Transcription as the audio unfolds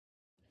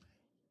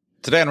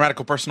Today on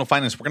Radical Personal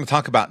Finance, we're going to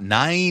talk about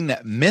 9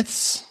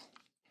 myths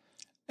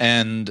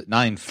and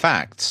 9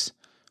 facts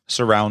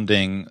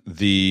surrounding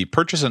the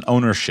purchase and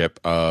ownership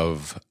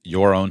of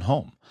your own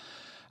home.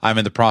 I'm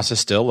in the process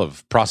still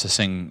of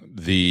processing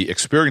the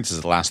experiences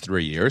of the last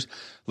 3 years,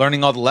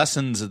 learning all the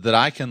lessons that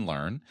I can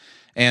learn.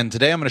 And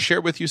today I'm going to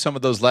share with you some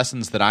of those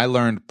lessons that I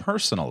learned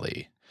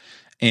personally.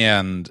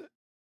 And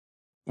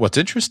what's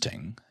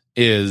interesting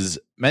is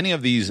many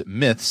of these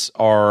myths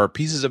are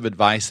pieces of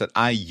advice that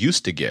I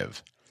used to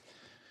give.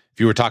 If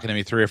you were talking to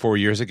me 3 or 4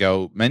 years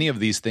ago, many of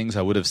these things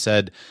I would have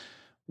said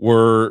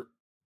were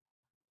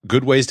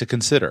good ways to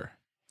consider,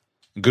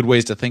 good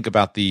ways to think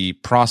about the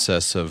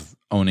process of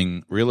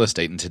owning real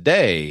estate. And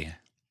today,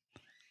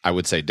 I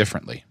would say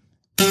differently.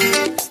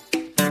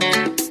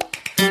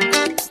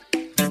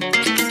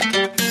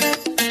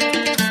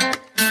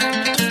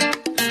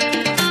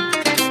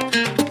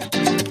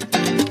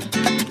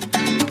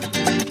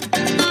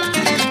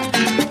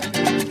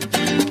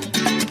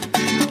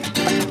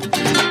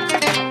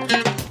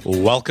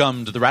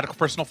 Welcome to the Radical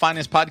Personal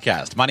Finance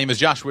Podcast. My name is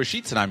Joshua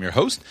Sheets, and I'm your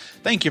host.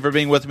 Thank you for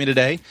being with me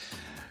today.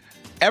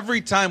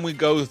 Every time we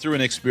go through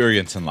an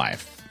experience in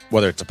life,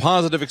 whether it's a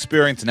positive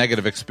experience, a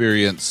negative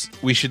experience,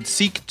 we should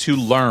seek to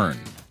learn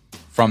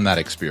from that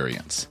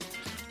experience.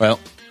 Well,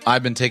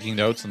 I've been taking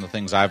notes on the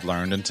things I've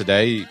learned, and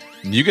today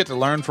you get to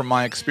learn from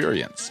my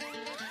experience.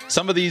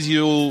 Some of these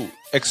you'll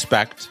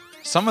expect,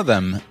 some of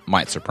them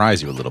might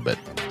surprise you a little bit.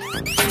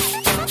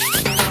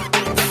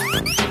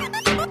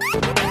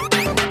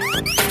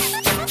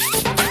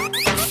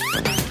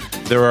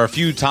 There are a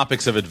few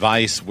topics of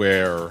advice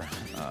where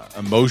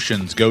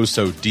emotions go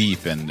so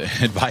deep and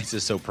advice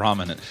is so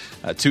prominent.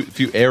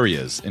 Few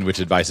areas in which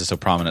advice is so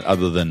prominent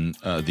other than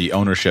the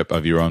ownership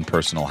of your own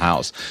personal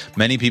house.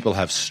 Many people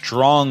have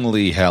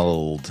strongly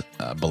held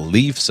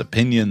beliefs,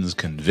 opinions,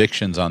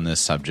 convictions on this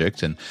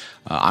subject, and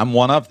I'm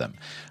one of them.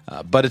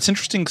 But it's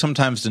interesting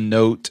sometimes to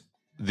note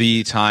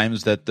the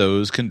times that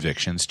those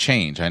convictions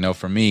change. I know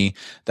for me,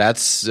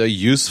 that's a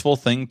useful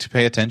thing to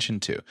pay attention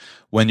to.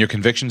 When your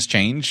convictions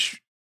change,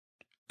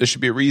 there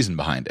should be a reason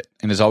behind it,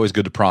 and it's always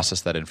good to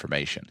process that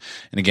information.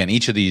 And again,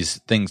 each of these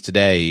things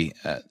today,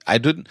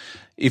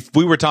 if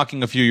we were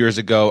talking a few years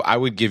ago, I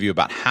would give you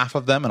about half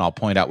of them, and I'll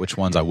point out which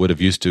ones I would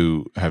have used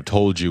to have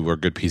told you were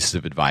good pieces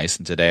of advice,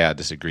 and today I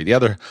disagree. The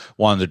other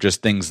ones are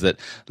just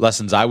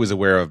lessons I was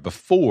aware of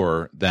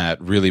before that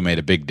really made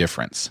a big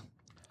difference.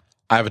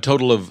 I have a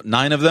total of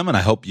 9 of them, and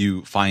I hope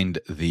you find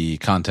the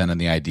content and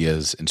the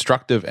ideas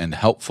instructive and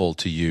helpful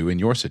to you in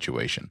your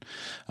situation.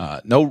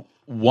 No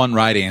one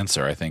right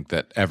answer, I think,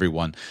 that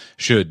everyone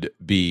should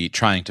be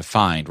trying to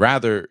find.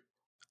 Rather,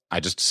 I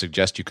just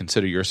suggest you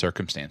consider your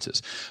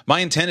circumstances.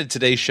 My intent in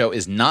today's show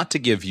is not to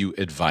give you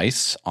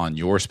advice on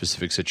your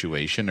specific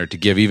situation or to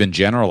give even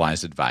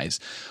generalized advice,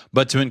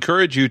 but to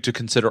encourage you to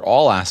consider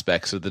all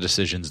aspects of the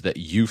decisions that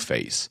you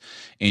face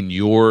in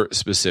your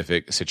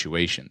specific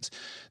situations.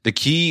 The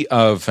key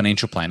of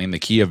financial planning, the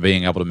key of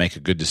being able to make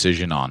a good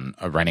decision on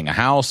renting a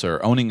house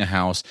or owning a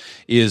house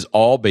is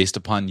all based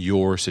upon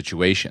your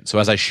situation. So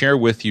as I share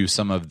with you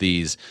some of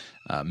these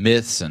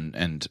myths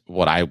and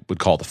what I would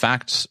call the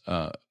facts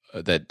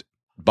that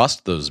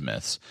bust those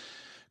myths,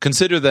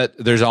 consider that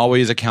there's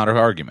always a counter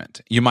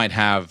argument. You might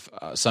have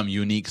some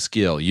unique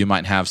skill. You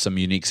might have some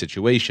unique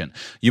situation.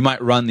 You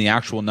might run the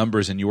actual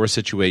numbers in your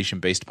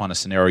situation based upon a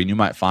scenario, and you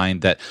might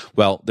find that,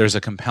 well, there's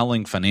a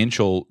compelling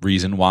financial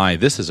reason why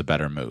this is a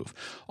better move.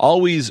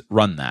 Always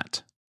run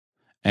that.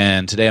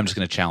 And today I'm just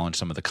going to challenge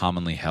some of the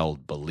commonly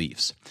held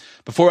beliefs.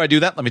 Before I do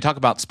that, let me talk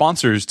about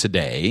sponsors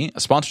today.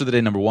 Sponsor of the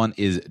day number 1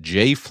 is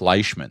Jay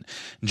Fleischman.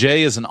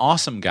 Jay is an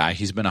awesome guy.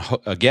 He's been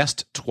a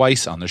guest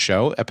twice on the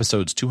show,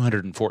 episodes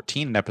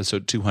 214 and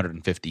episode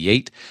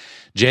 258.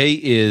 Jay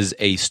is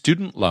a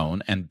student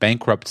loan and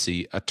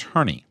bankruptcy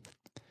attorney.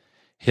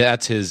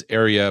 That's his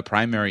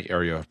primary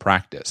area of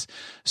practice.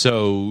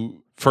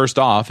 So first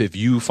off, if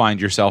you find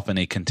yourself in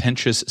a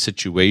contentious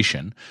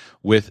situation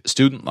with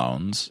student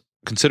loans,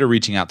 consider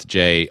reaching out to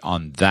Jay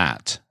on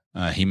that.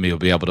 He may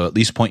be able to at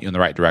least point you in the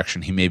right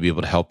direction. He may be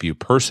able to help you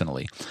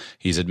personally.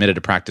 He's admitted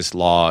to practice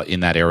law in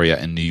that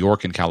area in New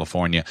York and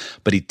California,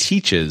 but he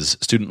teaches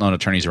student loan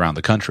attorneys around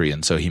the country,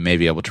 and so he may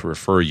be able to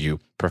refer you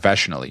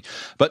professionally.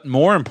 But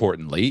more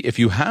importantly, if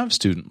you have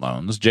student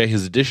loans, Jay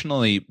has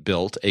additionally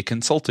built a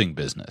consulting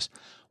business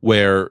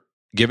where,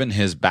 given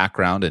his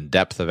background and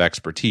depth of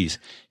expertise,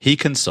 he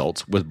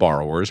consults with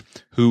borrowers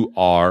who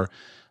are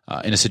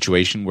in a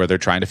situation where they're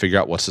trying to figure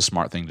out what's the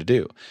smart thing to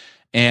do.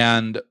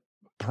 And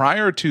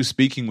prior to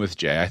speaking with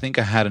Jay, I think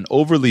I had an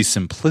overly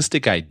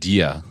simplistic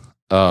idea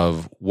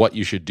of what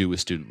you should do with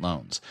student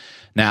loans.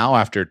 Now,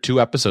 after 2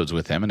 episodes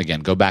with him, and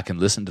again, go back and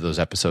listen to those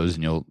episodes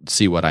and you'll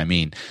see what I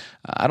mean.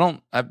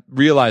 I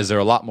realize there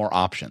are a lot more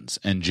options,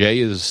 and Jay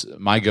is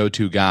my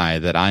go-to guy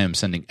that I am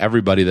sending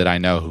everybody that I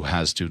know who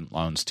has student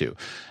loans to.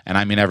 And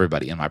I mean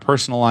everybody. In my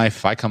personal life,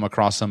 if I come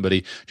across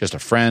somebody, just a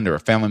friend or a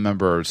family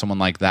member or someone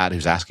like that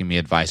who's asking me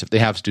advice, if they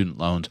have student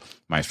loans,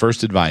 my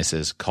first advice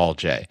is call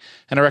Jay.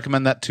 And I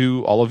recommend that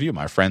to all of you,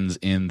 my friends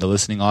in the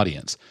listening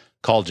audience.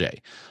 call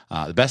Jay.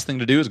 The best thing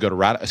to do is go to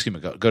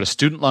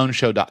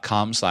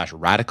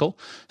studentloanshow.com/radical,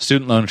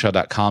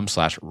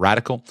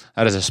 studentloanshow.com/radical.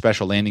 That is a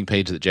special landing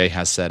page that Jay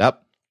has set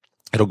up.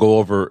 It'll go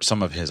over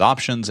some of his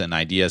options and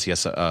ideas. He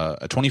has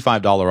a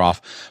 $25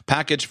 off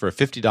package for a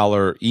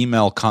 $50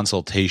 email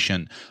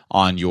consultation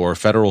on your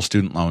federal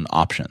student loan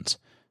options.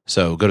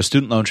 So go to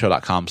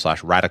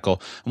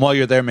studentloanshow.com/radical. And while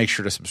you're there, make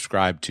sure to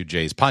subscribe to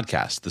Jay's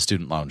podcast, The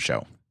Student Loan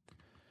Show.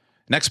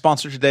 Next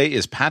sponsor today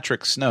is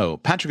Patrick Snow.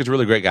 Patrick is a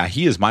really great guy.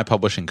 He is my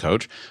publishing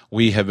coach.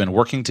 We have been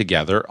working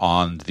together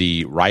on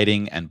the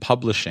writing and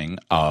publishing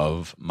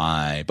of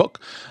my book,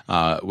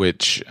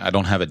 which I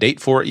don't have a date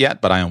for it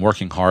yet, but I am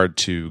working hard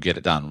to get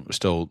it done. We're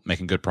still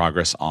making good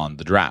progress on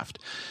the draft.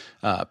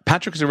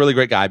 Patrick is a really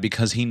great guy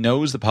because he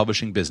knows the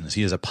publishing business.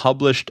 He is a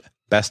published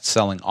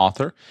best-selling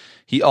author.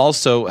 He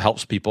also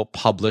helps people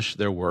publish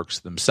their works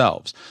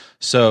themselves.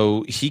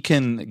 So he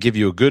can give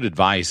you a good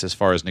advice as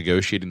far as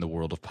negotiating the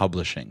world of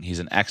publishing. He's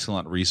an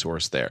excellent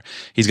resource there.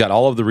 He's got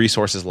all of the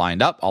resources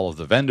lined up, all of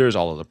the vendors,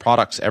 all of the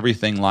products,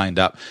 everything lined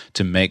up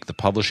to make the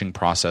publishing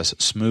process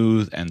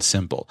smooth and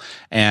simple.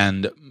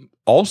 And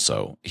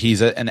also, he's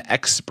an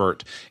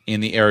expert in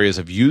the areas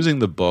of using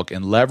the book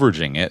and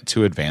leveraging it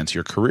to advance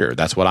your career.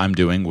 That's what I'm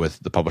doing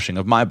with the publishing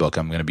of my book.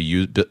 I'm going to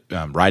be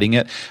writing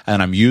it,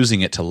 and I'm using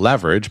it to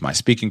leverage my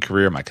speaking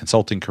career, my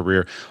consulting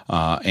career,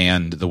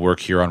 and the work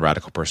here on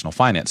Radical Personal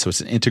Finance. So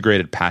it's an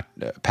integrated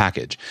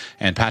package,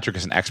 and Patrick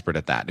is an expert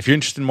at that. If you're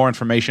interested in more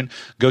information,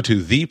 go to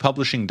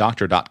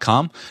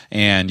thepublishingdoctor.com,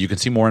 and you can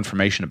see more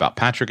information about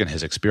Patrick and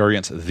his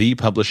experience,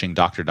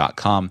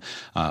 thepublishingdoctor.com,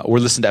 or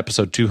listen to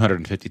episode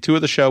 252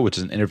 of the show, which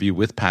is an interview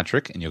with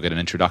Patrick, and you'll get an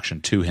introduction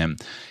to him.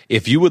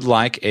 If you would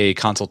like a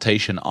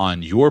consultation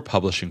on your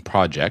publishing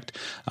project,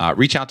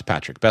 reach out to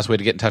Patrick. Best way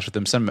to get in touch with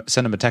him,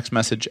 send him a text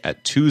message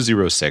at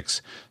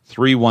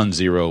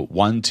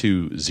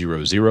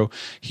 206-310-1200.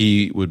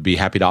 He would be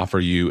happy to offer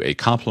you a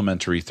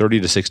complimentary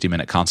 30 to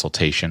 60-minute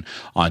consultation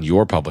on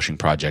your publishing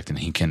project, and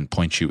he can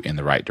point you in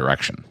the right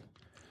direction.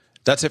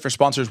 That's it for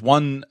sponsors.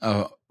 One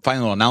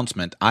final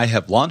announcement. I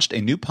have launched a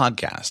new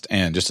podcast,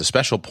 and just a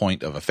special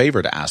point of a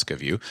favor to ask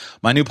of you.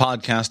 My new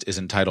podcast is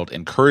entitled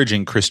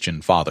Encouraging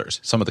Christian Fathers.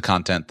 Some of the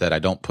content that I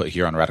don't put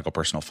here on Radical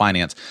Personal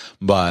Finance,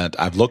 but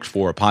I've looked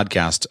for a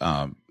podcast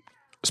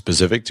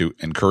specific to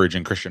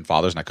encouraging Christian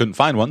fathers, and I couldn't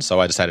find one,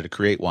 so I decided to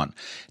create one.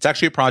 It's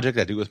actually a project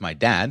I do with my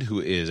dad, who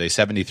is a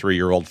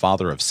 73-year-old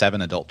father of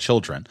 7 adult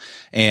children,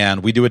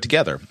 and we do it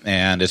together.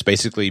 And it's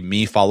basically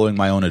me following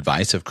my own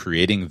advice of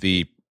creating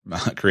the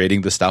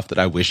stuff that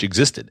I wish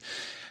existed.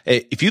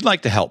 If you'd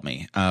like to help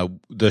me,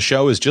 the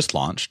show is just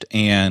launched,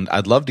 and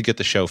I'd love to get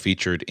the show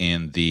featured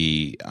in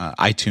the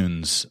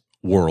iTunes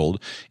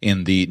world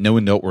in the New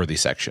and Noteworthy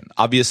section.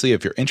 Obviously,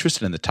 if you're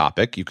interested in the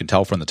topic, you can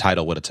tell from the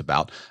title what it's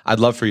about. I'd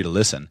love for you to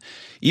listen.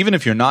 Even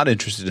if you're not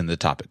interested in the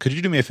topic, could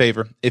you do me a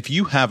favor? If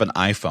you have an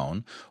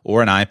iPhone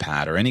or an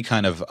iPad or any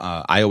kind of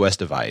iOS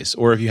device,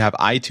 or if you have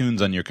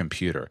iTunes on your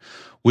computer,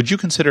 would you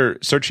consider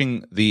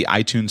searching the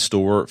iTunes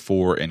store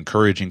for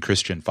Encouraging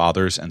Christian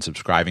Fathers and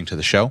subscribing to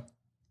the show?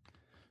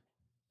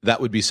 That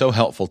would be so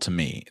helpful to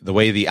me. The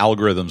way the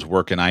algorithms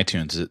work in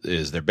iTunes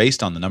is they're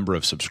based on the number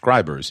of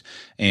subscribers.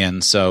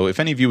 And so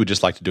if any of you would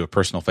just like to do a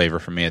personal favor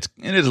for me, it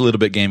is a little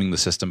bit gaming the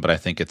system, but I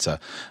think it's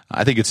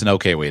an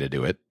okay way to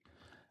do it.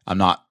 I'm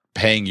not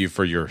paying you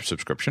for your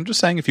subscription. Just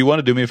saying, if you want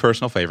to do me a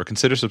personal favor,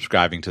 consider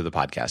subscribing to the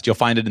podcast. You'll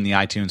find it in the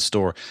iTunes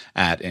store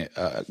at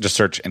just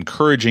search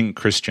Encouraging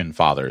Christian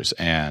Fathers,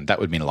 and that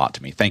would mean a lot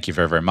to me. Thank you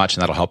very, very much,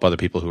 and that'll help other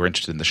people who are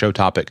interested in the show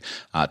topic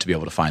to be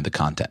able to find the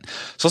content.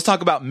 So let's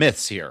talk about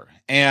myths here,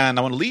 and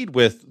I want to lead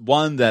with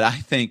one that I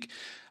think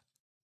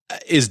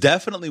is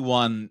definitely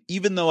one,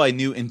 even though I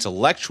knew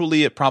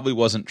intellectually it probably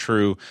wasn't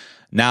true,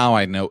 now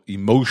I know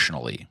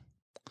emotionally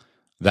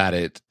that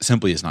it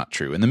simply is not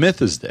true. And the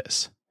myth is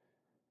this.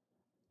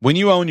 When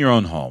you own your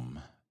own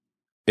home,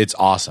 it's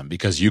awesome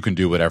because you can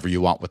do whatever you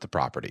want with the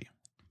property.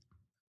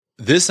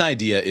 This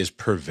idea is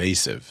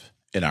pervasive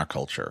in our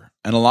culture,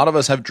 and a lot of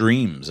us have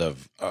dreams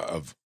of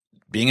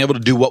being able to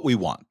do what we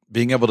want,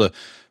 being able to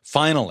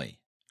finally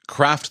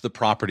craft the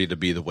property to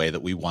be the way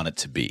that we want it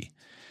to be.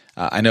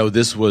 I know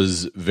this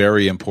was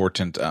very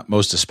important,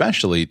 most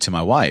especially to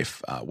my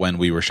wife when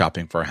we were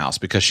shopping for a house,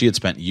 because she had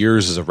spent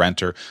years as a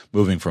renter,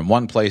 moving from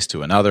one place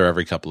to another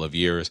every couple of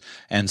years.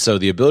 And so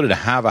the ability to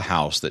have a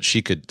house that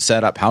she could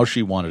set up how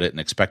she wanted it and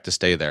expect to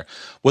stay there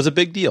was a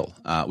big deal.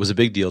 Was a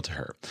big deal to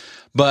her.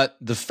 But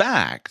the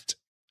fact,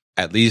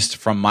 at least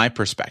from my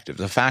perspective,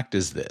 the fact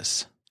is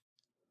this.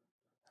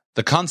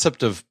 The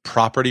concept of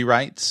property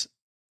rights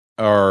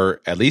are,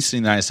 at least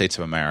in the United States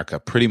of America,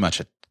 pretty much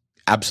an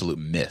absolute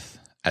myth.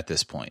 At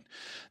this point,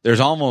 there's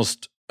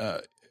almost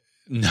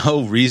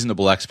no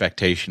reasonable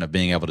expectation of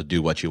being able to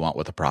do what you want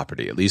with a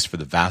property, at least for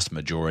the vast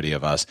majority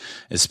of us,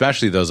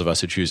 especially those of us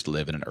who choose to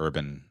live in an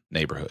urban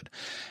neighborhood.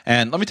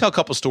 And let me tell a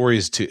couple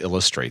stories to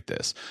illustrate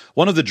this.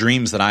 One of the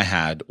dreams that I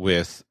had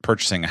with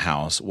purchasing a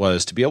house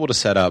was to be able to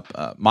set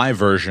up my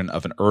version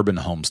of an urban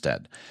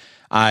homestead.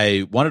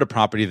 I wanted a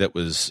property that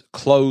was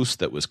close,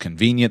 that was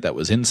convenient, that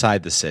was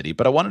inside the city,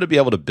 but I wanted to be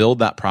able to build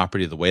that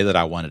property the way that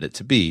I wanted it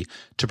to be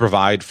to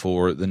provide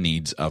for the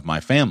needs of my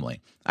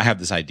family. I have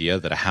this idea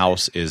that a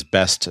house is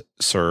best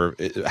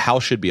served. A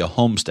house should be a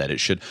homestead.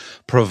 It should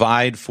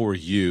provide for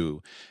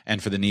you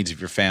and for the needs of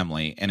your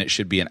family, and it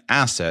should be an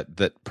asset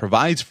that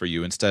provides for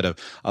you instead of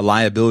a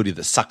liability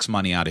that sucks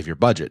money out of your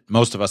budget.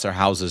 Most of us, our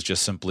houses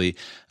just simply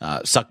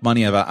suck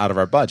money out of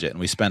our budget, and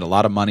we spend a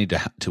lot of money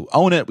to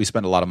own it. We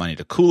spend a lot of money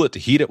to cool it, to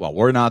heat it while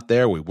we're not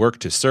there. We work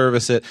to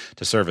service it,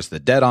 to service the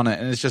debt on it,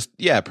 and it's just,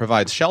 it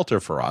provides shelter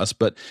for us,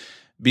 but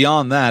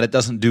beyond that, it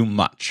doesn't do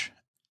much.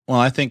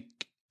 Well, I think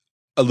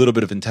a little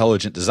bit of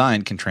intelligent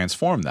design can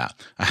transform that.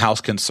 A house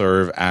can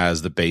serve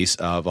as the base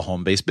of a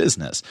home-based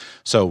business.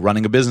 So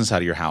running a business out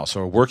of your house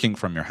or working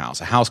from your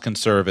house. A house can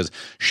serve as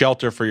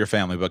shelter for your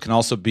family, but can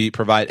also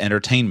provide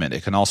entertainment.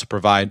 It can also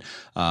provide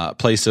a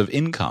place of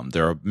income.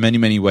 There are many,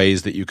 many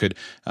ways that you could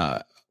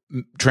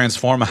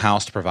transform a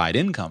house to provide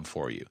income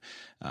for you.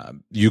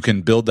 You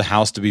can build the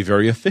house to be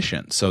very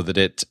efficient so that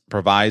it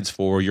provides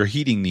for your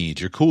heating needs,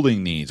 your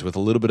cooling needs with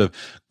a little bit of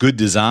good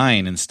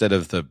design instead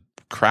of the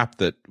crap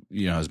that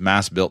is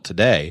mass built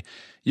today.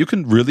 You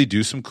can really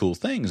do some cool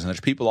things, and there's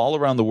people all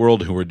around the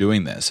world who are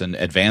doing this and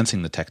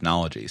advancing the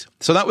technologies.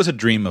 So that was a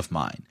dream of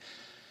mine.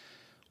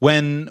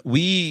 When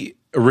we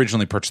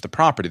originally purchased the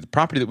property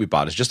that we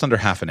bought is just under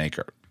half an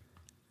acre.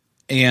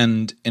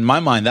 And in my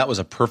mind, that was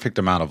a perfect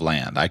amount of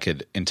land. I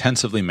could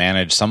intensively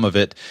manage some of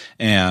it,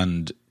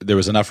 and there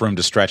was enough room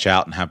to stretch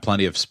out and have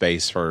plenty of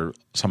space for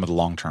some of the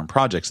long-term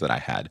projects that I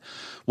had.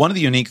 One of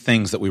the unique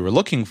things that we were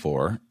looking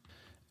for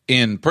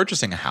in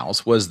purchasing a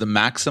house was the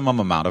maximum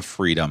amount of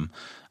freedom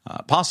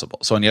possible.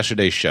 So on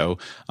yesterday's show,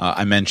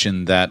 I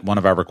mentioned that one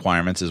of our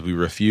requirements is we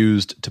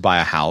refused to buy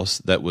a house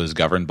that was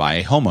governed by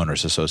a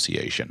homeowners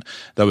association.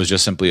 That was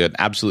just simply an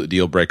absolute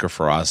deal breaker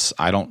for us.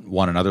 I don't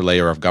want another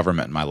layer of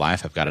government in my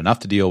life. I've got enough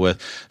to deal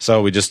with.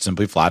 So we just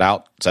simply flat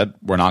out said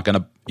we're not going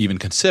to even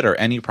consider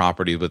any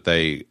property with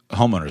a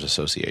homeowners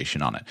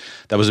association on it.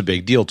 That was a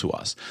big deal to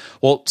us.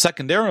 Well,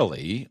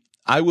 secondarily,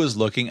 I was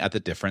looking at the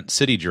different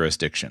city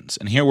jurisdictions.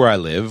 And here where I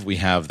live, we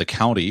have the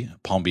county,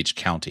 Palm Beach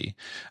County,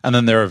 and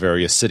then there are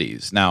various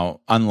cities.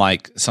 Now,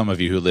 unlike some of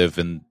you who live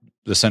in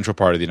the central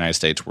part of the United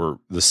States where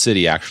the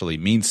city actually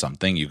means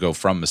something, you go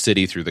from the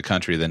city through the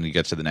country, then you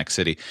get to the next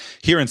city.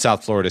 Here in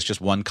South Florida, it's just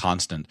one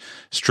constant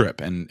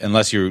strip. And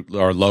unless you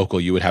are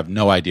local, you would have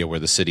no idea where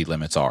the city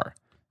limits are.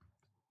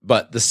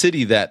 But the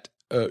city that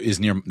is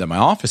near that my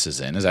office is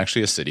in is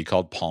actually a city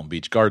called Palm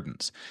Beach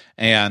Gardens.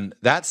 And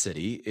that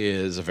city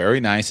is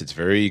very nice. It's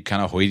very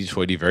kind of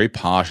hoity-toity, very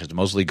posh. It's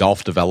mostly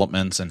golf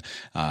developments and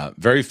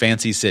very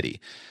fancy city.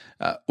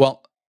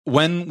 Well,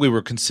 when we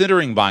were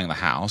considering buying the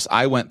house,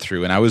 I went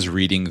through and I was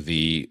reading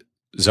the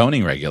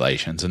zoning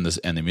regulations and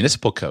the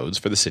municipal codes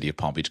for the city of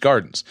Palm Beach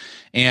Gardens.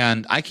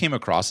 And I came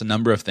across a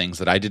number of things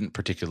that I didn't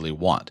particularly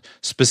want.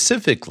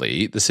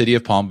 Specifically, the city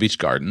of Palm Beach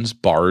Gardens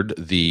barred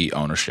the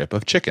ownership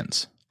of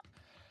chickens.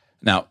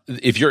 Now,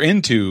 if you're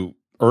into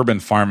urban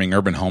farming,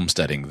 urban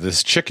homesteading,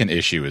 this chicken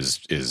issue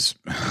is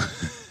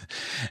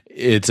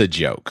it's a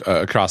joke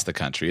across the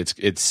country.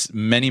 It's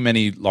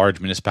many large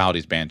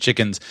municipalities ban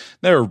chickens.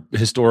 There are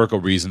historical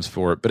reasons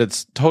for it, but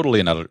it's totally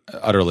and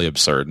utterly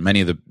absurd.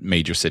 Many of the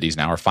major cities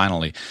now are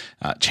finally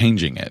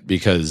changing it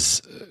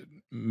because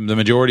the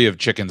majority of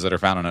chickens that are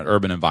found in an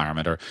urban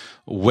environment are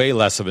way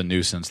less of a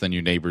nuisance than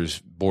your neighbor's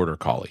border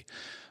collie.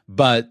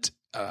 But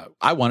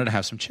I wanted to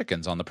have some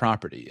chickens on the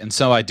property. And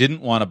so I didn't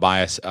want to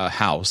buy a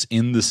house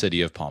in the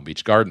city of Palm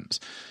Beach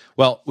Gardens.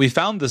 Well, we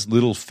found this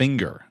little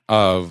finger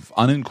of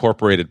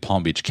unincorporated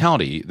Palm Beach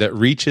County that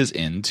reaches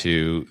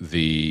into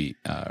the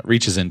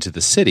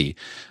city,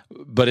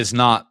 but it's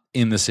not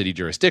in the city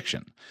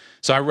jurisdiction.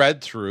 So I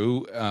read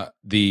through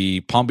the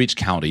Palm Beach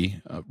County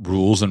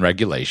rules and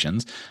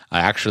regulations.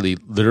 I actually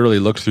literally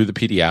looked through the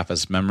PDF,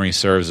 as memory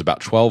serves,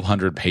 about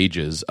 1,200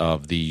 pages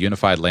of the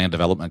Unified Land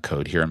Development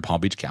Code here in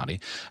Palm Beach County.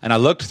 And I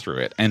looked through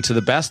it, and to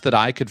the best that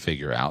I could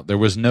figure out, there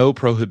was no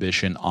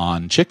prohibition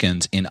on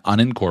chickens in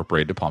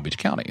unincorporated Palm Beach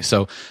County.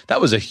 So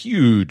that was a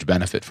huge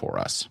benefit for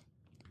us.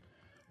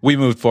 We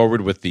moved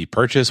forward with the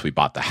purchase. We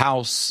bought the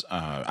house.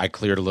 I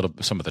cleared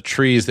some of the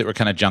trees that were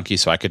kind of junky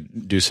so I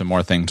could do some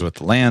more things with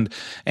the land.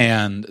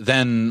 And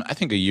then I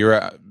think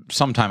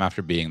sometime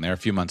after being there, a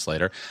few months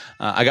later,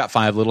 I got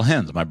 5 little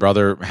hens. My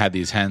brother had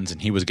these hens and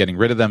he was getting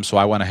rid of them. So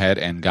I went ahead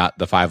and got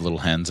the 5 little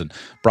hens and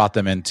brought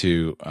them in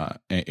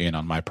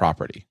on my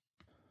property.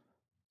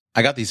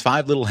 I got these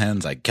 5 little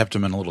hens. I kept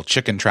them in a little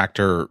chicken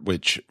tractor,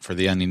 which for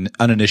the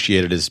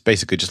uninitiated is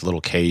basically just a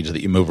little cage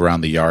that you move around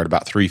the yard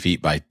about 3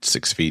 feet by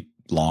 6 feet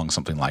long,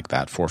 something like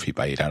that, 4 feet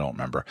by 8, I don't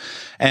remember.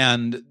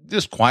 And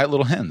just quiet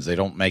little hens. They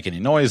don't make any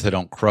noise. They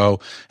don't crow.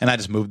 And I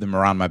just moved them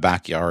around my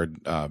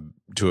backyard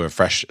to a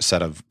fresh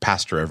set of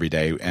pasture every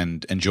day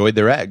and enjoyed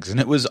their eggs. And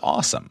it was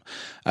awesome.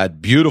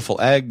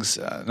 Beautiful eggs,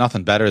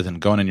 nothing better than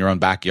going in your own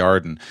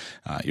backyard and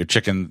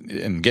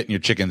getting your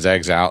chicken's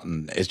eggs out.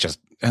 And it's just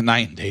a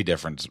night and day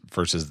difference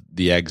versus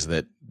the eggs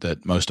that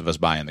that most of us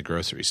buy in the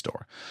grocery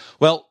store.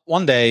 Well,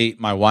 one day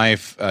my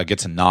wife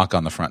gets a knock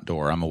on the front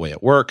door. I'm away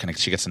at work, and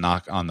she gets a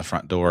knock on the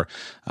front door.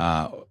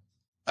 I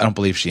don't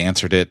believe she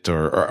answered it,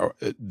 or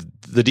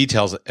the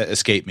details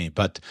escape me.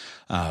 But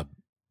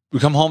we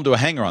come home to a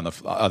hanger on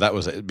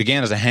the. It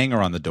began as a hanger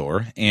on the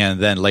door, and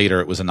then later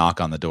it was a knock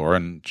on the door,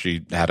 and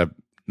she had a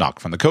knock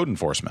from the code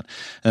enforcement.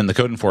 And the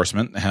code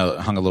enforcement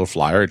hung a little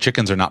flyer: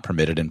 chickens are not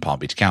permitted in Palm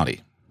Beach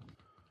County.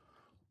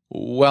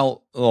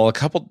 Well,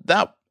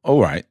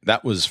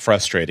 that was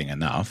frustrating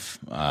enough.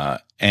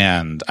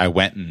 And I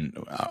went,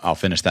 and I'll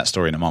finish that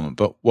story in a moment.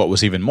 But what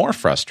was even more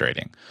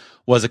frustrating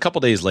was a couple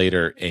days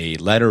later, a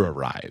letter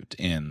arrived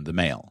in the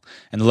mail.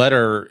 And the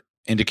letter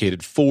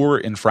indicated 4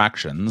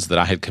 infractions that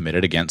I had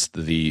committed against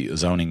the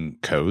zoning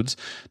codes.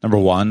 Number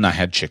 1, I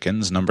had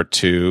chickens. Number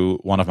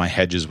 2, one of my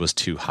hedges was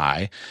too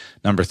high.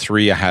 Number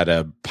 3, I had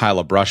a pile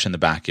of brush in the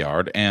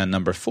backyard. And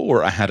number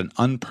 4, I had an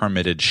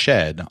unpermitted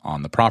shed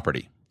on the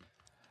property.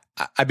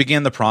 I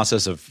began the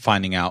process of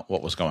finding out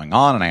what was going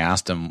on, and I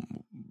asked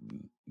him,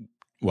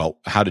 well,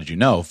 how did you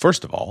know,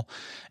 first of all?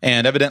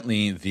 And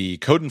evidently the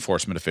code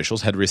enforcement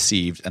officials had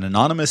received an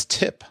anonymous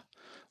tip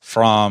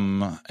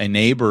from a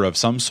neighbor of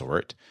some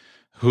sort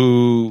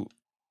who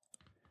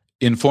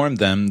informed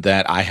them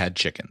that I had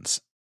chickens.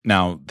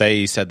 Now,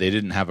 they said they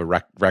didn't have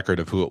a record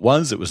of who it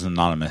was. It was an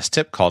anonymous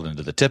tip called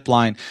into the tip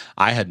line.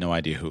 I had no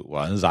idea who it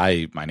was.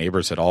 My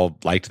neighbors had all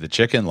liked the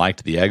chicken,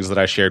 liked the eggs that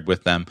I shared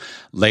with them.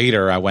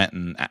 Later, I went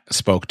and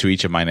spoke to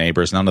each of my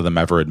neighbors. None of them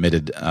ever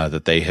admitted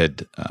that they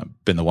had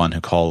been the one who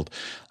called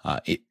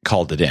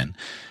it in.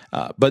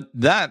 But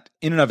that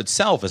in and of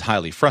itself is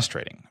highly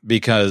frustrating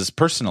because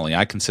personally,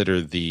 I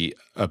consider the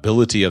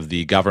ability of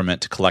the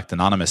government to collect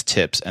anonymous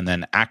tips and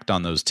then act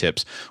on those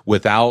tips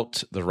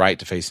without the right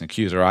to face an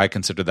accuser. I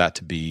consider that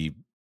to be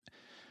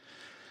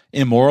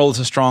immoral is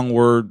a strong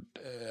word.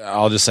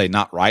 I'll just say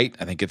not right.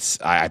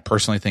 I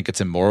personally think it's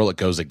immoral. It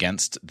goes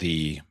against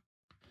the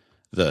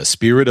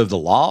spirit of the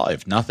law,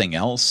 if nothing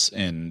else.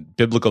 In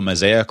biblical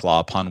Mosaic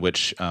law, upon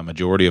which a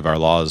majority of our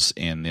laws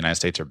in the United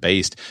States are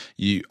based,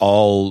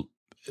 all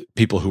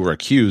people who were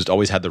accused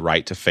always had the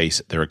right to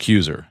face their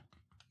accuser.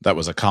 That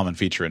was a common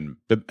feature in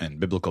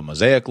biblical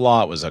Mosaic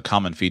law. It was a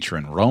common feature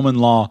in Roman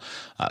law,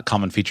 a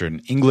common feature in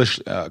English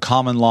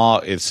common law.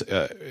 It's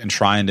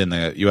enshrined in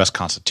the U.S.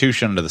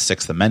 Constitution under the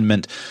Sixth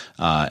Amendment,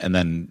 and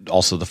then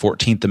also the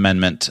 14th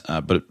Amendment.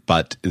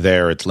 But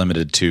there it's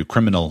limited to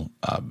criminal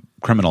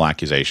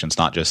accusations,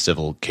 not just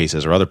civil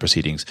cases or other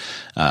proceedings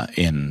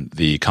in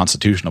the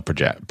constitutional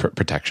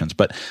protections.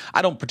 But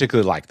I don't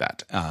particularly like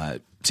that.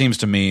 It seems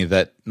to me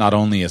that not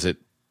only is it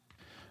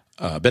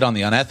a bit on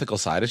the unethical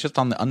side, it's just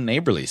on the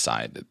unneighborly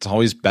side. It's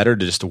always better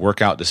to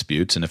work out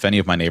disputes. And if any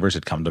of my neighbors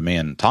had come to me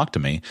and talked to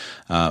me,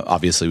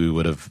 obviously we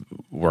would have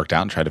worked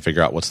out and tried to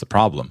figure out what's the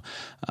problem.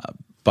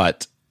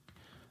 But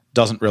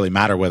doesn't really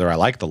matter whether I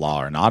like the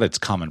law or not. It's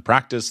common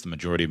practice. The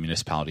majority of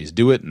municipalities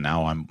do it, and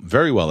now I'm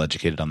very well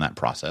educated on that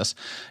process.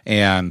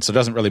 And so it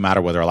doesn't really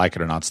matter whether I like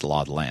it or not. It's the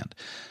law of the land.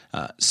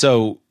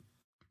 So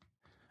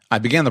I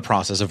began the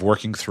process of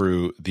working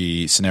through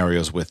the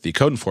scenarios with the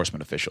code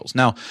enforcement officials.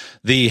 Now,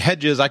 the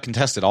hedges, I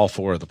contested all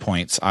 4 of the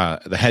points.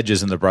 The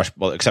hedges and the brush,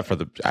 well, except for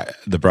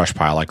the brush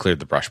pile. I cleared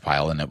the brush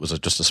pile, and it was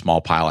just a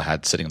small pile I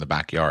had sitting in the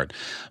backyard.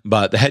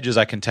 But the hedges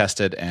I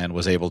contested and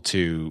was able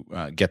to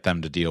get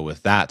them to deal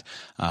with that.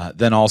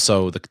 Then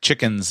also the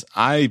chickens,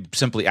 I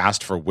simply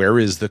asked for where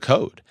is the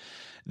code.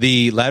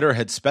 The letter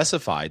had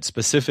specified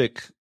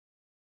specific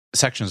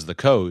sections of the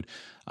code.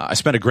 I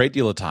spent a great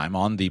deal of time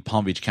on the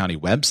Palm Beach County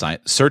website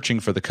searching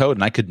for the code,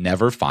 and I could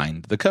never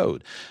find the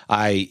code.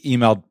 I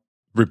emailed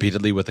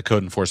repeatedly with the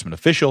code enforcement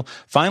official.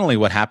 Finally,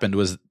 what happened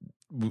was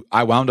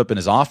I wound up in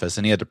his office,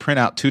 and he had to print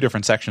out 2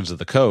 different sections of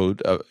the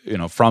code,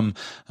 from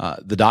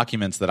the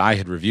documents that I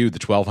had reviewed, the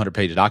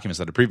 1,200-page documents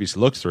that I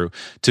previously looked through,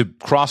 to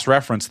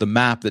cross-reference the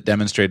map that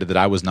demonstrated that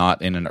I was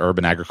not in an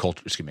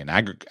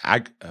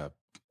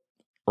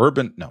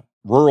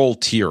rural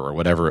tier or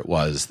whatever it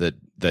was that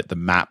the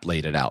map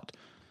laid it out.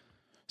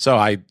 So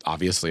I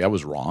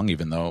was wrong,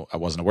 even though I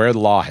wasn't aware of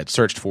the law. I had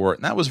searched for it,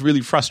 and that was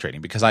really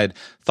frustrating because I had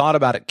thought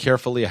about it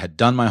carefully. I had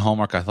done my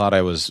homework. I thought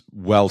I was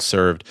well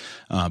served,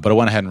 but I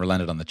went ahead and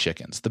relented on the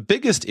chickens. The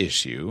biggest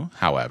issue,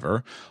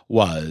 however,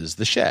 was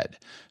the shed.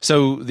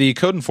 So the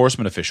code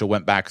enforcement official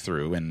went back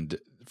through, and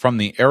from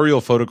the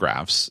aerial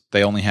photographs,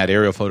 they only had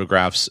aerial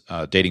photographs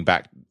dating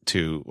back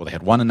to, they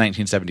had one in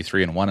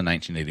 1973 and one in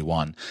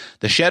 1981.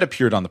 The shed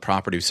appeared on the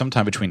property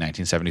sometime between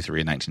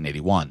 1973 and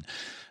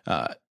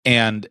 1981.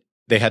 And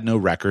they had no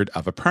record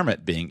of a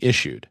permit being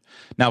issued.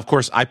 Now, of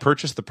course, I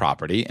purchased the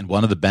property, and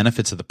one of the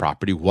benefits of the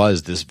property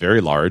was this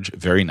very large,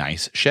 very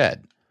nice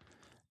shed.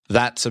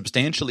 That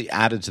substantially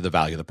added to the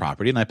value of the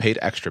property, and I paid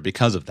extra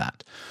because of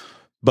that.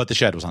 But the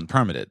shed was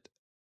unpermitted.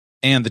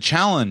 And the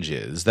challenge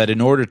is that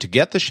in order to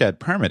get the shed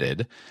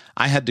permitted,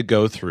 I had to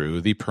go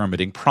through the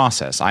permitting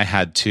process. I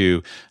had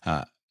to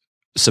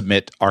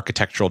submit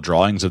architectural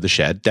drawings of the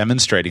shed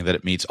demonstrating that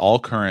it meets all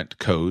current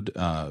code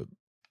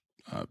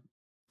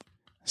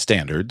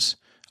standards.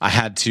 I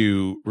had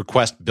to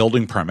request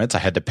building permits. I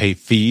had to pay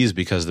fees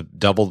because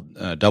double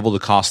the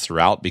cost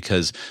throughout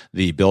because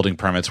the building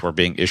permits were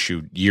being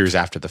issued years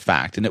after the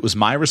fact. And it was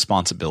my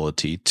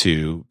responsibility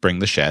to bring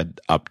the shed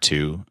up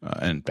to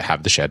and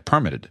have the shed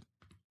permitted.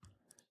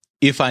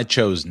 If I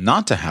chose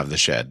not to have the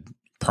shed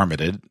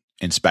permitted,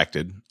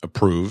 inspected,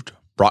 approved,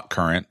 brought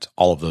current,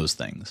 all of those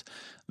things,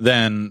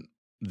 then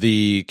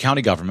the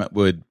county government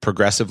would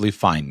progressively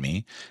fine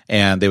me,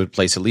 and they would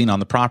place a lien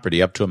on the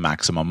property up to a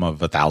maximum of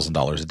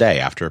 $1,000 a day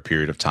after a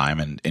period of time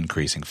and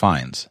increasing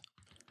fines.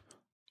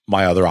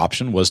 My other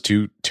option was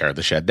to tear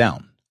the shed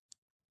down.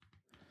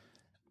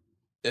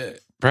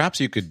 Perhaps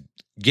you could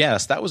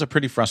guess that was a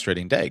pretty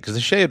frustrating day because the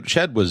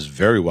shed was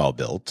very well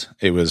built.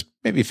 It was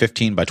maybe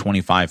 15 by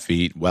 25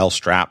 feet, well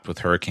strapped with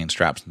hurricane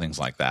straps and things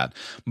like that,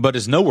 but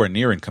is nowhere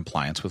near in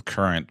compliance with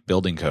current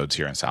building codes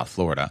here in South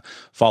Florida.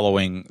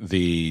 Following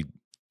the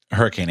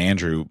Hurricane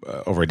Andrew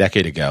over a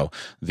decade ago,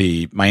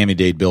 the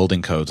Miami-Dade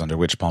building codes under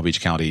which Palm Beach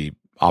County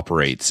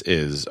operates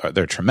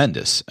they're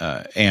tremendous,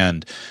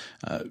 and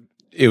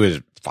it was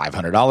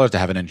 $500 to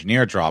have an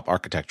engineer drop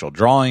architectural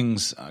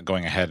drawings,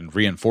 going ahead and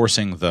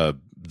reinforcing the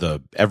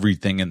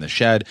everything in the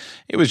shed.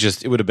 It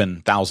would have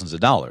been thousands of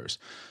dollars.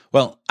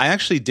 Well, I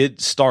actually did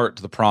start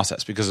the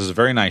process because it was a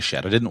very nice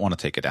shed. I didn't want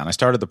to take it down. I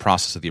started the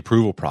process of the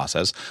approval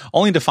process,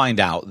 only to find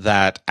out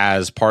that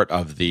as part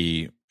of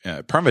the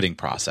permitting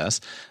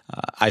process,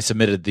 I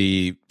submitted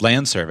the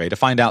land survey to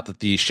find out that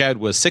the shed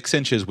was 6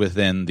 inches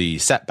within the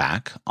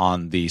setback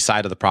on the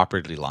side of the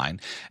property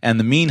line, and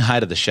the mean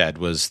height of the shed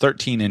was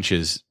 13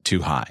 inches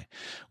too high,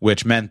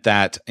 which meant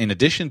that in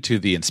addition to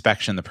the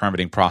inspection, the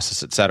permitting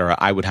process, et cetera,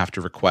 I would have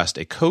to request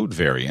a code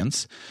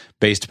variance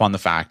based upon the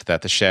fact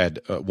that the shed,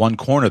 one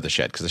corner of the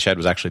shed, because the shed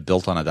was actually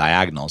built on a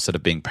diagonal, instead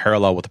of being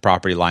parallel with the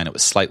property line, it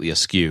was slightly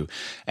askew,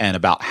 and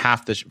about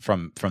half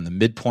from the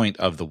midpoint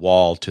of the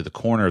wall to the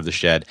corner of the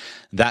shed,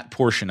 that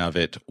portion of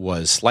it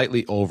was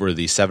slightly over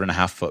the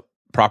 7.5-foot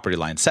property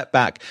line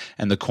setback,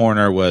 and the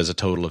corner was a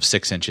total of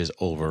 6 inches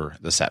over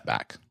the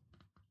setback.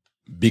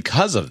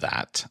 Because of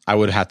that, I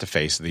would have to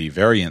face the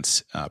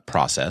variance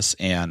process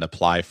and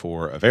apply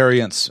for a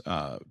variance,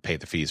 pay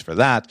the fees for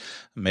that,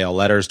 mail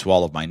letters to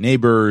all of my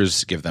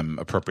neighbors, give them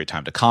appropriate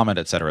time to comment,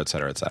 et cetera, et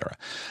cetera, et cetera.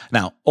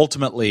 Now,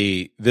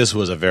 ultimately, this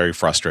was a very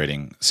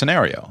frustrating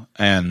scenario.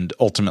 And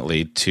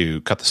ultimately,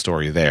 to cut the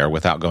story there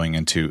without going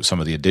into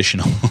some of the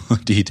additional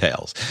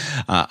details,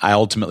 I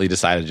ultimately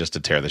decided just to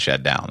tear the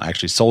shed down. I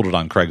actually sold it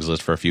on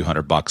Craigslist for a few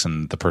 $100,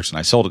 and the person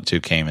I sold it to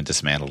came and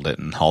dismantled it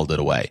and hauled it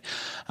away.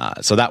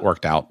 So that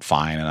worked out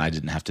fine, and I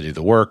didn't have to do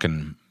the work,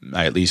 and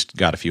I at least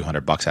got a few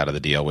 $100 out of the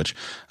deal, which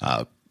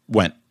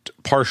went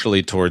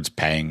partially towards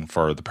paying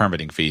for the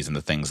permitting fees and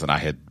the things that I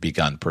had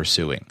begun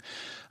pursuing.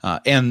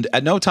 And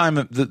at no time,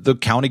 the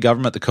county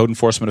government, the code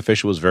enforcement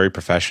official was very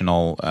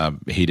professional.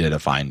 He did a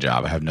fine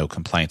job. I have no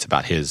complaints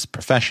about his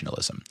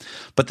professionalism.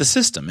 But the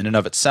system in and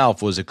of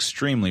itself was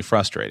extremely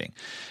frustrating.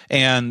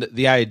 And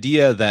the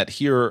idea that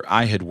here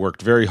I had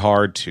worked very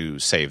hard to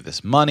save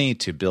this money,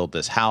 to build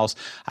this house.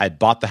 I had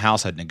bought the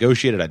house, I'd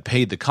negotiated, I'd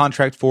paid the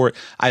contract for it.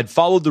 I had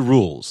followed the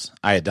rules.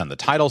 I had done the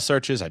title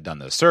searches, I'd done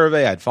the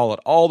survey, I'd followed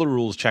all the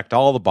rules, checked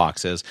all the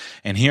boxes.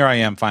 And here I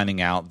am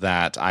finding out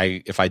that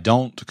if I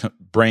don't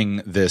bring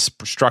this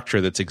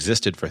structure that's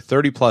existed for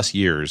 30 plus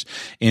years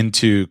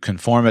into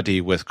conformity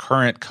with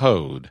current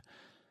code,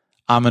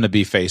 I'm going to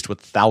be faced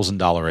with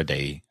 $1,000 a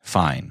day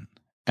fine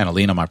and a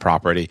lien on my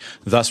property,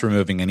 thus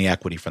removing any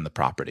equity from the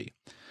property.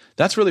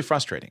 That's really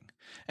frustrating.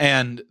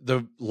 And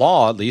the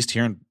law, at least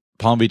here in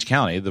Palm Beach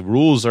County, the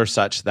rules are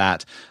such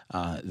that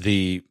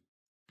the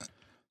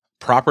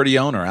property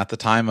owner at the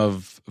time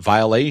of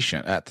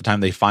violation, at the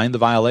time they find the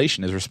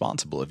violation, is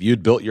responsible. If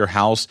you'd built your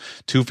house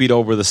 2 feet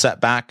over the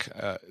setback,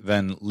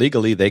 then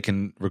legally they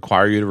can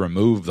require you to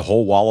remove the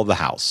whole wall of the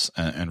house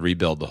and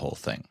rebuild the whole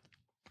thing.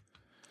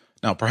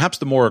 Now, perhaps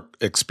the more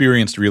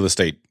experienced real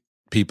estate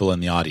people in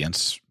the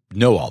audience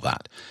know all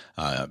that.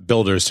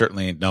 Builders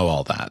certainly know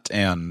all that,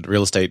 and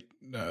real estate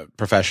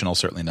professionals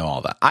certainly know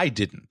all that. I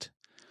didn't.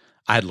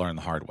 I had learned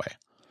the hard way.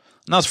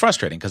 And that was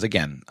frustrating because,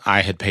 again,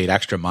 I had paid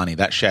extra money.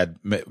 That shed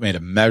made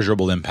a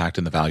measurable impact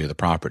in the value of the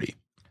property.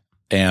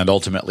 And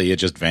ultimately, it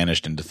just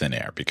vanished into thin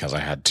air because I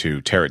had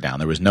to tear it down.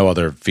 There was no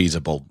other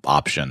feasible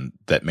option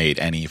that made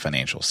any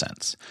financial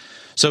sense.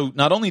 So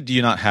not only do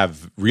you not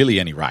have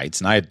really any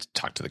rights, and I had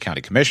talked to the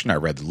county commission, I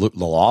read the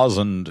laws,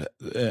 and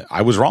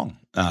I was wrong.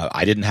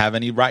 I didn't have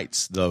any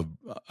rights.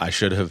 I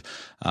should have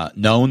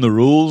known the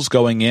rules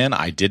going in.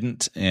 I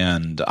didn't,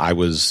 and I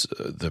was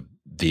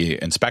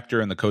the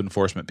inspector and the code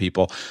enforcement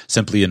people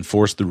simply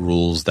enforced the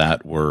rules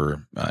that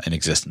were in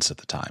existence at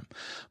the time.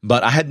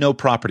 But I had no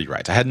property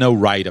rights. I had no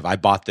right of, I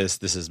bought this,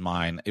 this is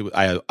mine.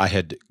 I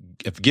had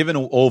given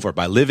over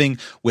by living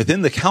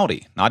within the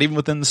county, not even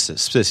within the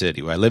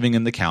city, by living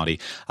in the county,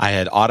 I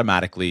had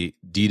automatically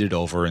deeded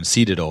over and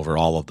ceded over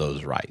all of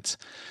those rights.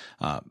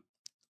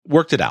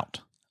 Worked it out,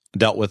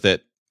 dealt with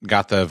it,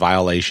 got the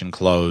violation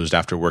closed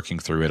after working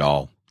through it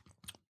all.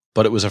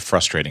 But it was a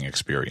frustrating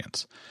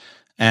experience.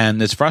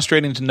 And it's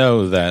frustrating to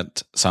know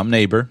that some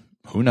neighbor,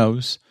 who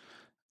knows,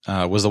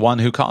 was the one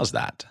who caused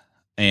that.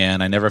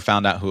 And I never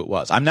found out who it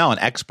was. I'm now an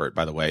expert,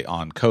 by the way,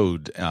 on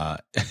codes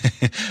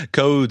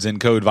and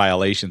code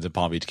violations in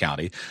Palm Beach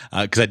County,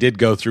 because I did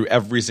go through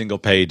every single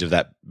page of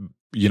that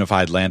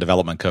Unified Land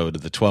Development Code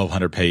of the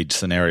 1,200-page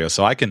scenario.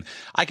 So I can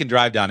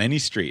drive down any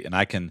street and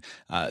I can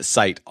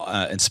cite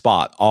and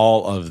spot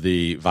all of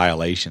the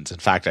violations. In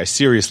fact, I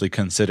seriously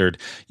considered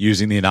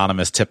using the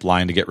anonymous tip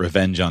line to get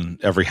revenge on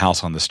every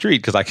house on the street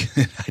because I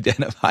can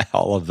identify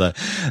all of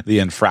the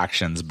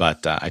infractions,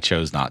 but I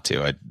chose not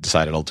to. I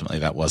decided ultimately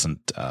that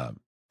wasn't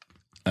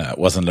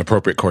an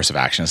appropriate course of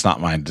action. It's not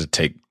mine to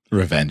take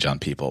revenge on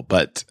people,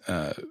 but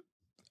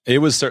it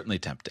was certainly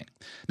tempting.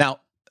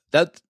 Now,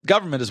 that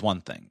government is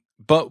one thing.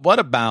 But what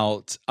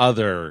about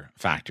other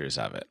factors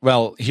of it?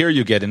 Well, here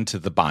you get into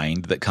the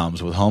bind that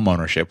comes with home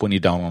ownership when you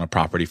don't own a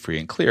property free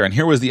and clear. And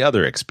here was the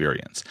other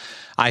experience.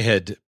 I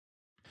had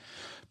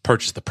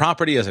purchased the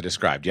property as I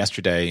described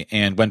yesterday,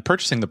 and when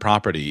purchasing the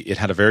property, it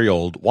had a very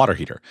old water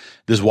heater.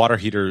 This water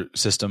heater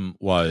system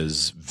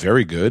was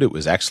very good. It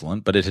was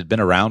excellent, but it had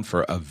been around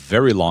for a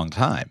very long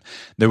time.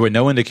 There were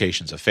no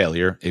indications of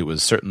failure. It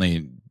was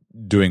certainly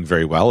doing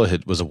very well.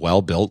 It was a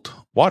well-built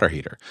water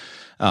heater.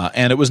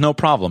 And it was no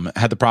problem.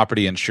 Had the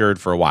property insured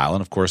for a while.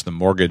 And of course, the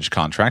mortgage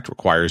contract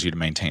requires you to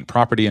maintain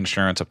property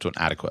insurance up to an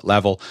adequate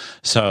level.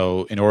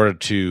 So in order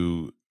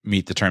to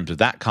meet the terms of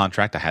that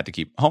contract, I had to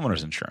keep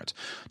homeowners insurance.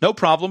 No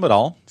problem at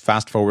all.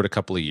 Fast forward a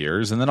couple of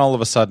years. And then all of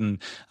a sudden,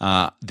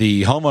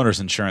 the homeowners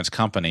insurance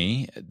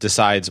company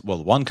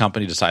one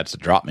company decides to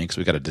drop me because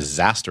we've got a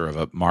disaster of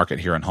a market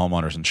here in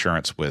homeowners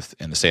insurance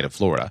in the state of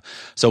Florida.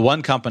 So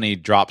one company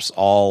drops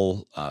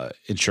all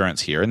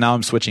insurance here. And now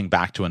I'm switching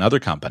back to another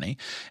company.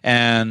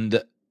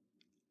 And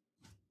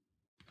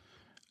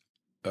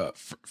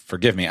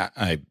forgive me,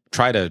 I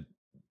try to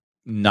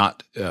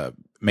not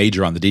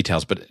major on the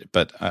details,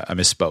 but I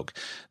misspoke.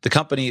 The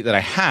company that I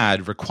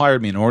had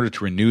required me, in order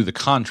to renew the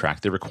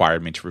contract, they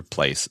required me to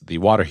replace the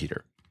water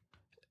heater.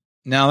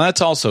 Now, that's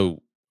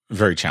also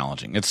very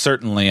challenging. It's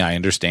certainly, I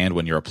understand,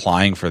 when you're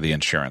applying for the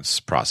insurance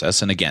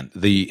process. And again,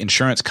 the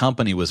insurance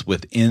company was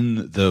within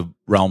the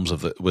realms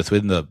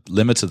within the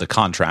limits of the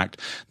contract.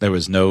 There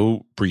was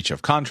no breach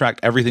of contract.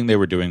 Everything they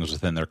were doing was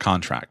within their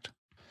contract.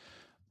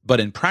 But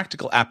in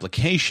practical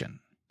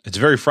application, it's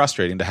very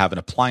frustrating to have an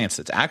appliance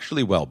that's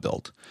actually well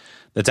built,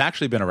 that's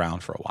actually been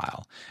around for a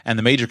while. And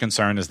the major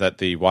concern is that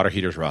the water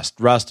heaters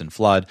rust and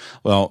flood.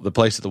 Well, the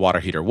place that the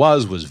water heater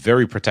was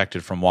very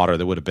protected from water.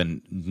 There would have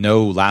been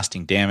no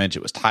lasting damage.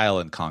 It was tile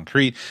and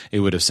concrete.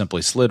 It would have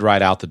simply slid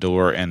right out the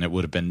door and it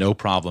would have been no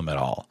problem at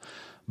all.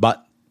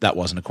 But that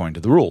wasn't according to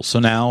the rules. So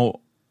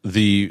now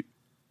the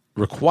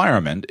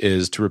requirement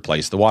is to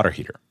replace the water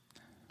heater.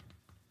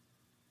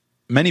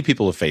 Many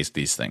people have faced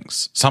these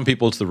things. Some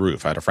people, it's the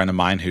roof. I had a friend of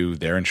mine who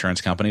their insurance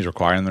company is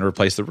requiring them to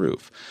replace the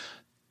roof.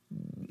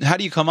 How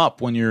do you come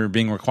up when you're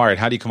being required?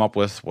 How do you come up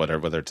with whether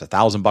it's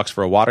 $1,000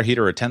 for a water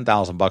heater or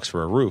 $10,000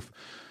 for a roof?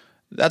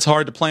 That's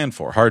hard to plan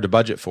for, hard to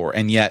budget for,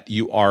 and yet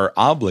you are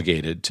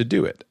obligated to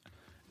do it.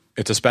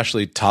 It's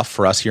especially tough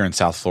for us here in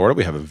South Florida.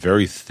 We have a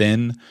very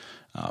thin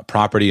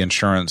property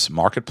insurance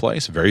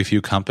marketplace, very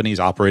few companies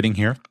operating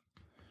here.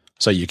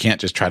 So you can't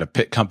just try to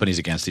pit companies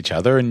against each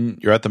other,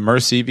 and you're at the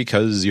mercy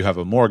because you have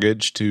a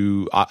mortgage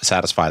to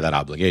satisfy that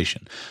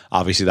obligation.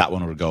 Obviously, that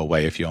one would go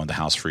away if you owned the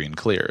house free and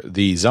clear.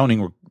 The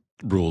zoning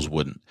rules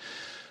wouldn't.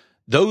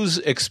 Those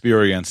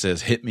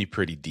experiences hit me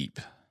pretty deep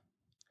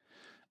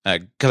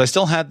because I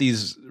still had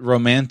these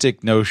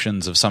romantic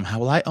notions of somehow,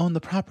 well, I own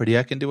the property,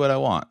 I can do what I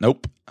want.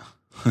 Nope.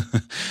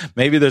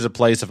 Maybe there's a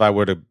place if I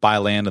were to buy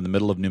land in the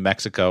middle of New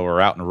Mexico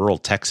or out in rural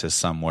Texas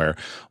somewhere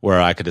where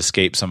I could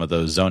escape some of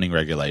those zoning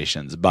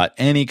regulations. But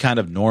any kind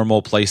of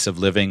normal place of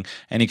living,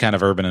 any kind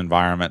of urban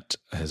environment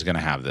is going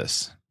to have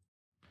this.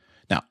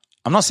 Now,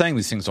 I'm not saying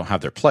these things don't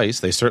have their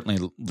place. They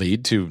certainly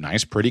lead to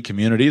nice, pretty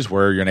communities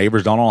where your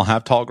neighbors don't all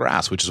have tall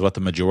grass, which is what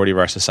the majority of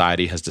our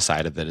society has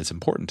decided that it's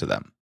important to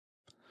them.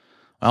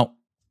 Well,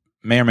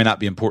 may or may not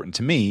be important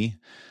to me,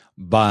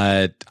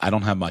 but I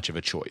don't have much of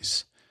a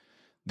choice.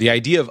 The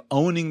idea of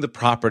owning the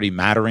property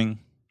mattering,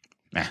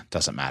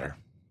 doesn't matter.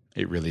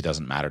 It really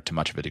doesn't matter to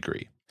much of a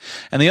degree.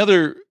 And the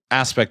other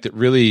aspect that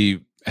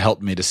really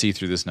helped me to see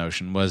through this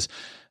notion was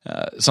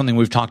something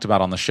we've talked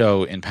about on the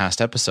show in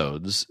past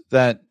episodes,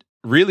 that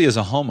really as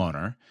a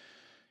homeowner,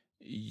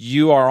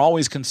 you are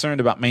always concerned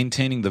about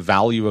maintaining the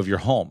value of your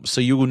home.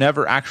 So you will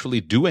never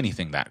actually do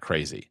anything that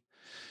crazy.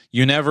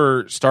 You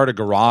never start a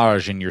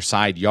garage in your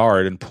side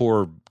yard and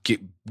pour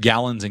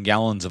gallons and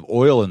gallons of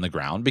oil in the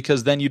ground,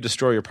 because then you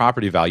destroy your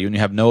property value and you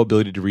have no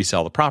ability to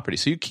resell the property.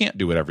 So you can't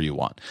do whatever you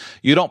want.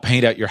 You don't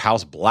paint out your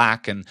house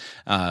black and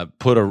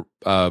put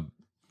a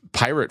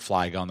pirate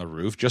flag on the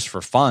roof just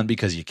for fun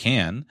because you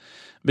can,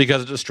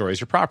 because it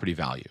destroys your property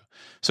value.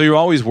 So you're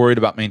always worried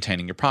about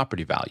maintaining your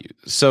property value.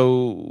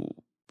 So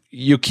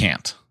you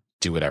can't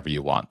do whatever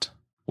you want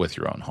with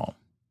your own home.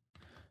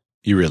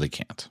 You really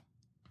can't.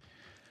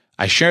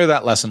 I share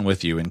that lesson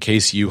with you in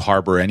case you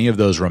harbor any of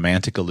those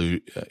romantic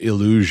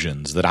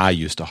illusions that I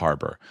used to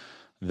harbor.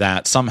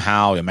 that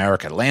somehow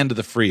America, land of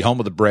the free, home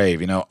of the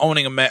brave,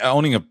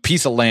 owning a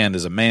piece of land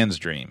is a man's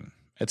dream.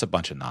 It's a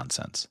bunch of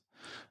nonsense.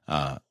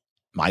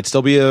 Might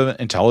still be an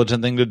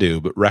intelligent thing to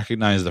do, but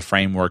recognize the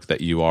framework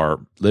that you are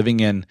living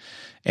in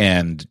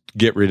and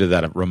get rid of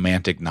that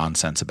romantic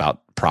nonsense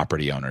about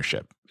property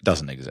ownership. It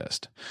doesn't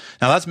exist.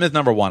 Now, that's myth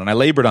number one, and I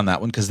labored on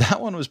that one because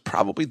that one was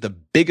probably the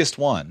biggest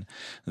one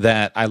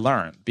that I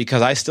learned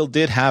because I still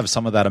did have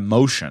some of that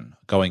emotion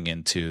going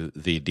into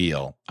the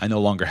deal. I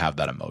no longer have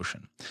that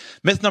emotion.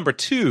 Myth number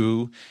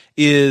two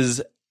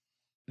is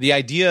the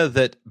idea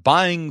that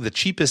buying the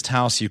cheapest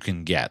house you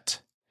can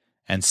get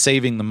and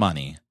saving the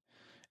money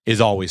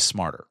is always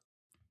smarter.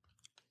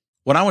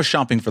 When I was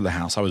shopping for the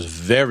house, I was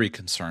very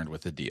concerned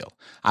with the deal.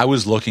 I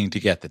was looking to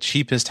get the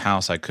cheapest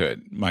house I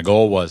could. My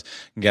goal was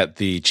get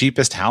the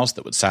cheapest house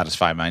that would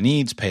satisfy my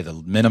needs, pay the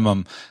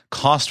minimum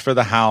cost for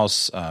the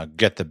house,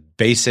 get the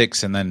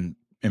basics, and then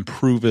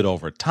improve it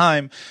over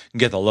time, and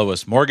get the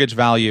lowest mortgage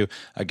value.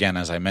 Again,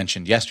 as I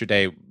mentioned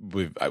yesterday,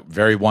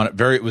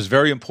 it was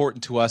very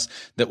important to us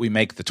that we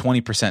make the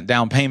 20%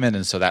 down payment,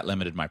 and so that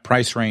limited my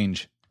price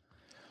range.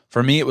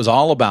 For me, it was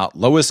all about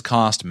lowest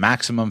cost,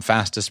 maximum,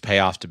 fastest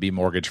payoff to be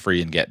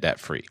mortgage-free and get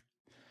debt-free.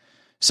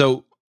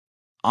 So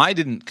I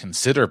didn't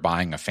consider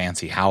buying a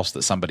fancy house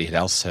that somebody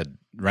else had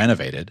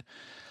renovated.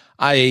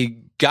 I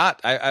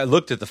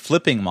looked at the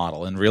flipping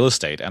model in real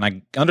estate, and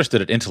I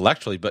understood it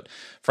intellectually, but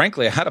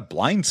frankly, I had a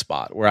blind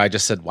spot where I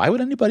just said, why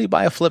would anybody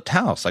buy a flipped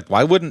house? Like,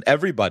 why wouldn't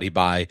everybody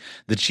buy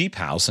the cheap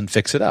house and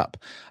fix it up?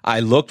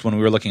 When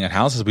we were looking at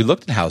houses, we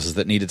looked at houses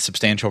that needed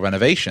substantial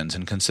renovations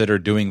and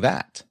considered doing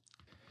that.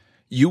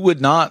 You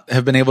would not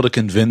have been able to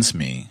convince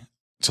me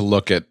to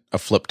look at a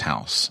flipped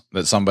house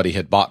that somebody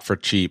had bought for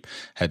cheap,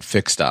 had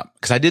fixed up,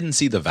 because I didn't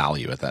see the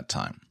value at that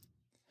time.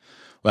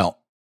 Well,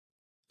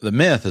 the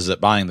myth is that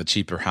buying the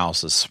cheaper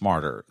house is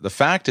smarter. The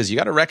fact is you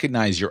got to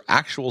recognize your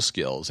actual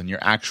skills and your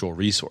actual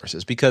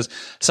resources, because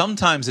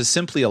sometimes it's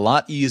simply a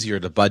lot easier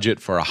to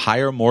budget for a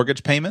higher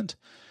mortgage payment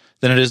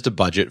than it is to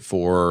budget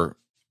for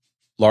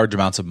large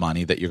amounts of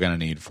money that you're going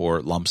to need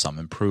for lump sum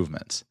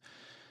improvements.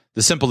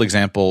 The simple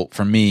example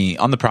for me,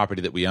 on the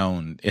property that we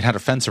owned, it had a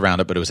fence around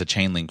it, but it was a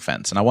chain link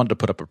fence. And I wanted to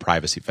put up a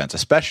privacy fence,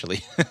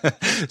 especially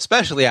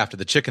after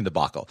the chicken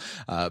debacle.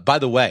 By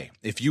the way,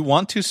 if you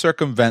want to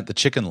circumvent the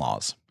chicken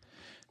laws,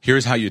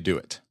 here's how you do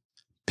it.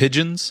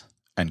 Pigeons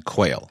and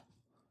quail.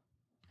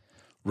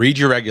 Read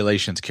your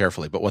regulations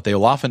carefully, but what they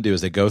will often do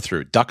is they go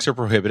through, ducks are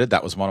prohibited.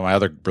 That was one of my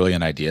other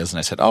brilliant ideas. And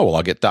I said,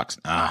 I'll get ducks.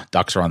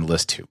 Ducks are on the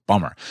list too.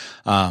 Bummer.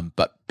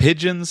 But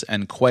pigeons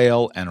and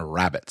quail and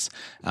rabbits,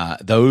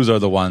 those are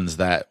the ones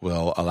that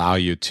will allow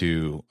you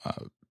to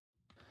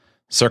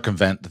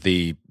circumvent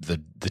the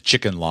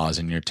chicken laws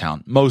in your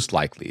town. Most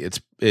likely,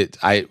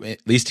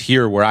 at least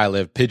here where I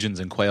live, pigeons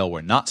and quail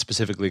were not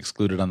specifically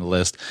excluded on the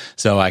list,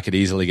 so I could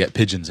easily get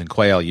pigeons and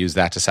quail, use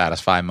that to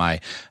satisfy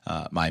my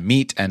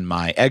meat and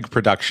my egg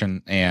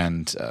production,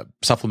 and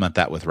supplement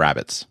that with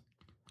rabbits.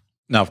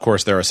 Now, of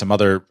course, there are some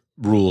other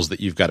rules that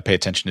you've got to pay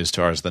attention to as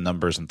far as the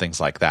numbers and things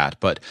like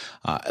that, but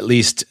at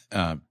least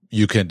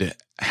you could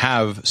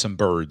have some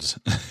birds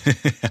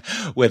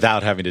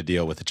without having to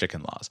deal with the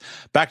chicken laws.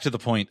 Back to the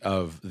point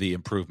of the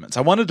improvements.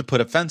 I wanted to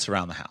put a fence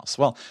around the house.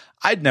 Well,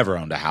 I'd never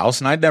owned a house,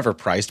 and I'd never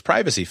priced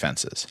privacy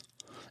fences.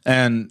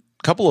 And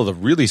a couple of the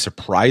really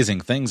surprising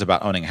things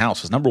about owning a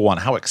house was, number one,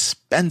 how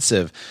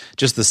expensive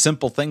just the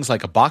simple things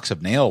like a box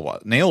of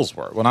nails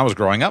were. When I was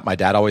growing up, my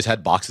dad always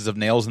had boxes of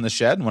nails in the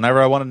shed, and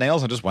whenever I wanted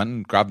nails, I just went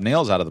and grabbed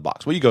nails out of the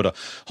box. Well, you go to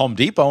Home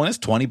Depot, and it's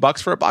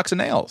 $20 for a box of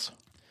nails.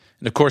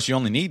 And of course, you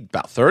only need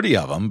about 30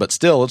 of them, but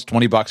still, it's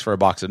 $20 for a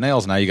box of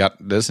nails. Now you got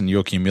this, and you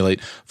accumulate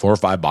 4 or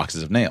 5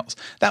 boxes of nails.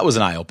 That was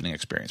an eye-opening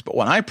experience. But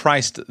when I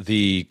priced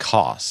the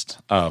cost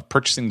of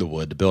purchasing the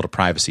wood to build a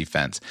privacy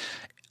fence,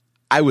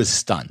 I was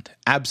stunned,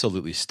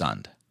 absolutely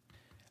stunned.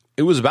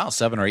 It was about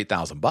 $7,000 or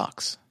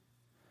 $8,000.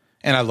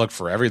 And I looked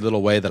for every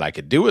little way that I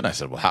could do it. And I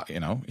said, well, how,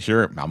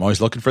 here, I'm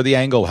always looking for the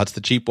angle. What's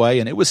the cheap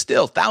way? And it was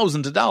still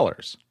thousands of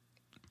dollars.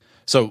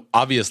 So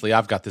obviously,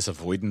 I've got this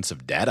avoidance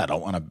of debt. I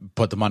don't want to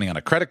put the money on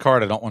a credit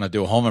card. I don't want to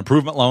do a home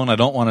improvement loan. I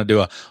don't want to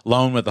do a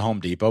loan with the Home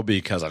Depot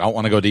because I don't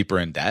want to go deeper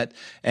in debt.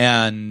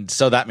 And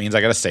so that means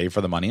I got to save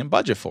for the money and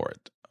budget for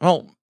it.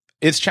 Well,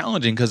 it's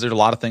challenging because there's a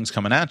lot of things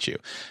coming at you.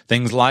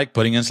 Things like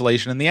putting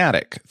insulation in the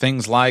attic,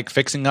 things like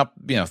fixing up,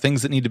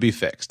 things that need to be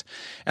fixed.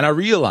 And I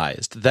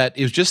realized that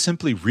it was just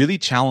simply really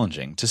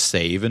challenging to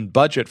save and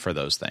budget for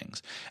those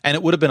things. And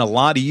it would have been a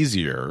lot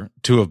easier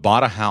to have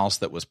bought a house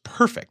that was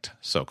perfect,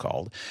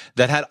 so-called,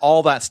 that had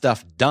all that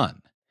stuff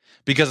done.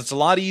 Because it's a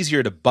lot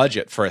easier to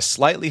budget for a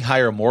slightly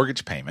higher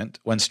mortgage payment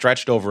when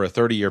stretched over a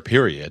 30-year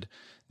period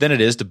than it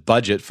is to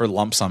budget for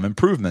lump sum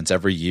improvements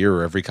every year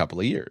or every couple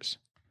of years.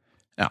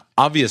 Now,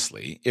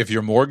 obviously, if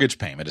your mortgage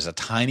payment is a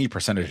tiny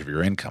percentage of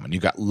your income and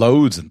you've got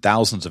loads and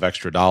thousands of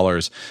extra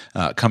dollars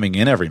coming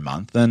in every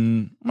month,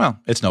 then, well,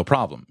 it's no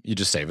problem. You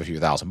just save a few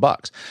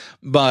 $1,000.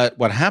 But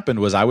what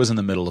happened was I was in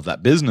the middle of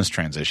that business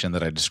transition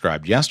that I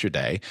described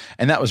yesterday,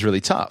 and that was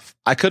really tough.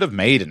 I could have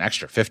made an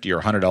extra $50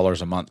 or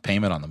 $100 a month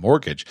payment on the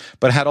mortgage,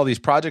 but I had all these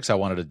projects I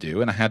wanted to do,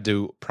 and I had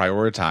to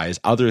prioritize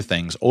other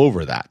things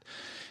over that.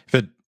 If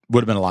it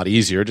would have been a lot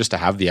easier just to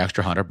have the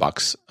extra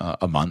 $100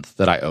 a month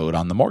that I owed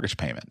on the mortgage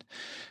payment.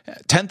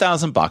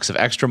 $10,000 of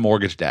extra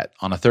mortgage debt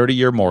on a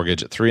 30-year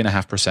mortgage at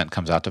 3.5%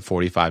 comes out to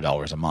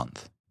 $45 a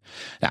month.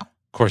 Now,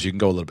 of course, you can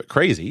go a little bit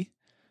crazy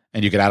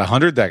and you could add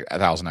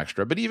 $100,000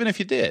 extra. But even if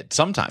you did,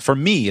 sometimes for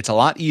me, it's a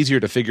lot easier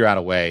to figure out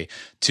a way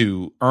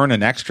to earn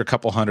an extra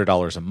couple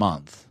 $100 a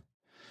month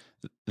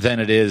than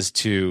it is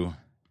to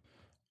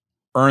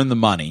earn the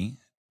money,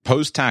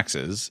 post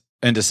taxes,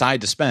 and decide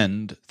to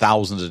spend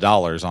thousands of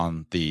dollars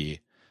on the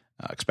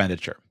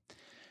expenditure.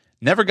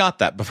 Never got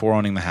that before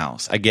owning the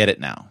house. I get it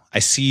now. I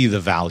see the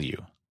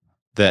value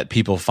that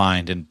people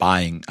find in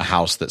buying a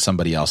house that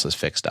somebody else has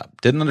fixed up.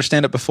 Didn't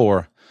understand it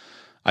before.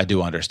 I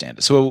do understand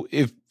it. So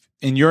if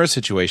in your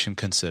situation,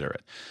 consider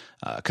it.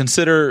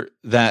 Consider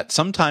that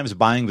sometimes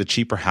buying the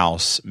cheaper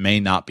house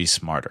may not be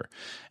smarter.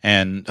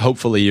 And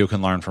hopefully you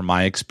can learn from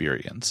my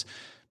experience.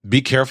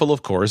 Be careful,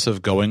 of course,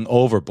 of going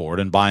overboard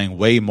and buying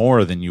way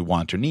more than you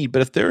want or need.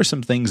 But if there are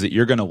some things that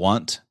you're going to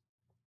want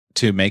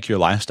to make your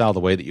lifestyle the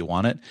way that you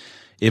want it,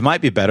 it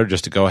might be better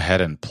just to go ahead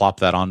and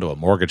plop that onto a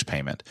mortgage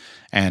payment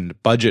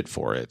and budget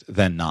for it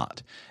than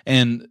not.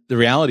 And the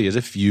reality is,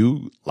 if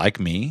you, like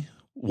me,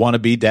 want to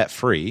be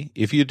debt-free,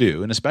 if you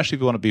do, and especially if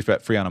you want to be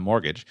debt-free on a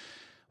mortgage,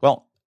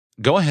 well,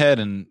 go ahead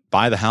and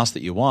buy the house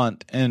that you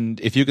want. And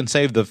if you can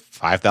save the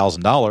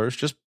 $5,000,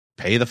 just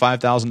pay the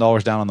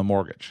 $5,000 down on the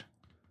mortgage.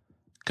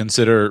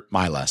 Consider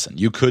my lesson.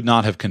 You could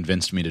not have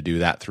convinced me to do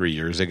that 3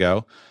 years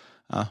ago.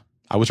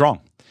 I was wrong.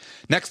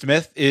 Next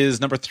myth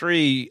is number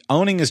 3,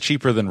 owning is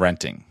cheaper than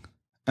renting.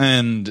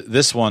 And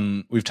this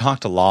one we've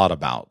talked a lot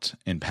about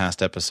in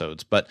past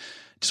episodes, but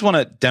just want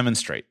to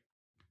demonstrate.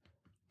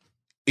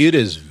 It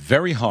is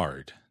very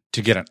hard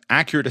to get an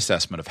accurate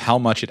assessment of how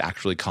much it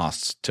actually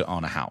costs to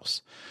own a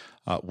house.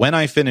 When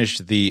I finish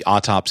the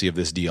autopsy of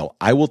this deal,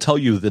 I will tell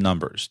you the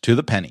numbers to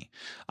the penny.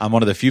 I'm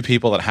one of the few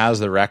people that has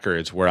the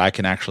records where I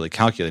can actually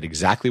calculate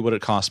exactly what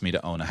it costs me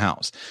to own a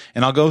house.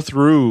 And I'll go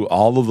through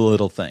all of the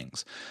little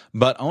things.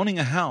 But owning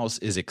a house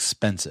is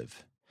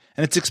expensive.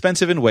 And it's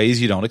expensive in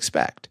ways you don't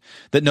expect,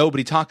 that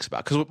nobody talks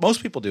about. Because what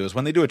most people do is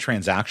when they do a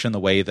transaction the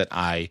way that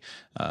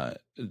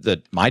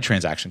that my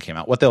transaction came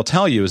out, what they'll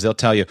tell you is they'll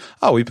tell you,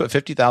 oh, we put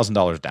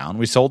 $50,000 down,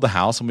 we sold the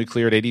house, and we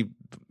cleared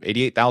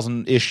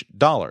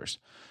 $88,000-ish.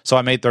 So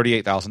I made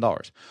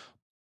 $38,000.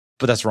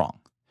 But that's wrong,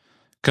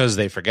 because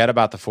they forget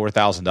about the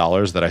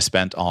 $4,000 that I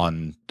spent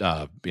on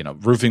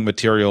roofing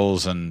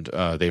materials, and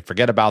they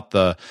forget about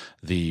the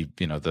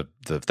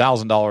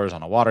 $1,000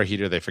 on a water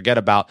heater. They forget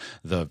about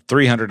the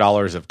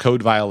 $300 of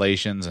code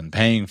violations and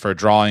paying for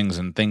drawings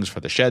and things for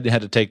the shed they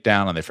had to take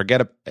down, and they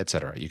forget, et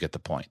cetera. You get the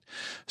point.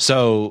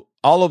 So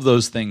all of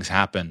those things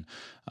happen,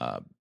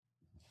 and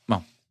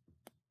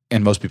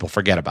most people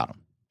forget about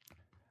them.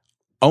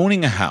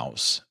 Owning a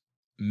house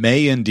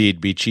may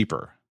indeed be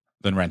cheaper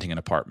than renting an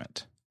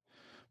apartment,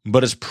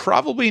 but it's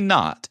probably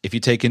not if you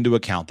take into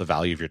account the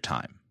value of your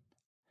time.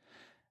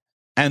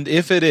 And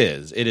if it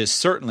is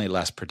certainly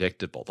less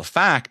predictable. The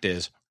fact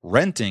is,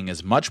 renting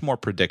is much more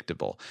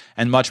predictable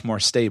and much more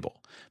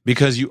stable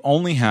because you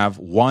only have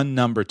one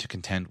number to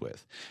contend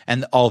with.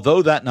 And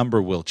although that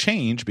number will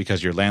change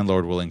because your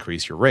landlord will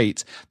increase your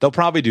rates, they'll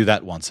probably do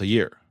that once a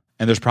year.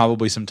 And there's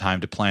probably some time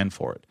to plan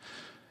for it.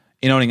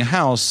 In owning a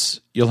house,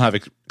 you'll have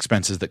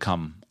expenses that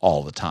come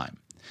all the time.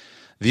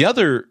 The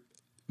other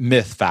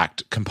myth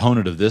fact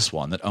component of this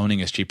one, that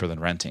owning is cheaper than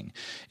renting,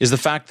 is the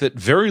fact that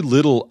very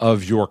little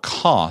of your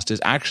cost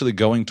is actually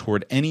going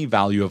toward any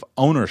value of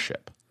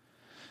ownership.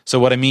 So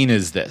what I mean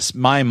is this.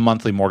 My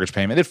monthly mortgage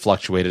payment, it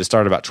fluctuated. It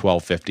started about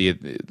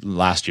 $1,250.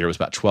 Last year it was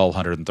about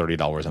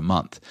 $1,230 a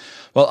month.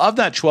 Well, of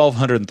that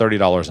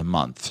 $1,230 a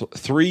month,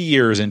 3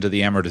 years into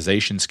the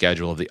amortization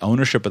schedule of the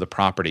ownership of the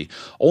property,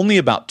 only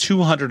about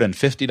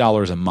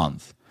 $250 a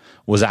month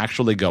was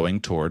actually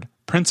going toward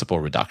principal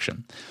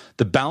reduction.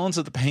 The balance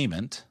of the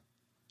payment,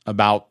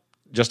 about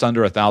just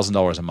under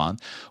 $1,000 a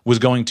month, was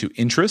going to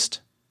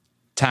interest,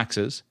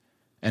 taxes,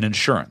 and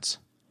insurance.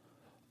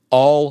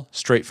 All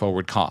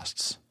straightforward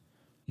costs.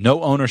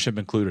 No ownership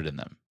included in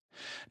them.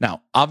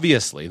 Now,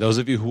 obviously, those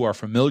of you who are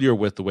familiar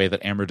with the way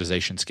that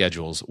amortization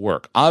schedules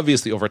work,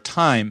 obviously over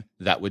time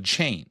that would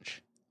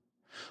change.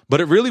 But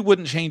it really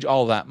wouldn't change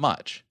all that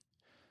much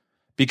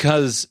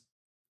because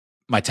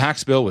my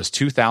tax bill was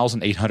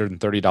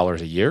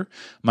 $2,830 a year.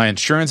 My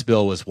insurance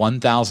bill was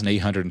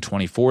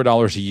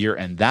 $1,824 a year,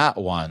 and that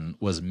one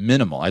was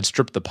minimal. I'd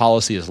stripped the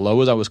policy as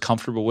low as I was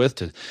comfortable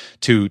with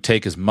to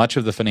take as much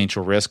of the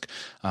financial risk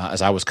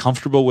as I was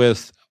comfortable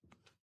with.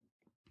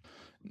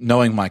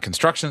 knowing my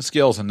construction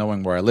skills and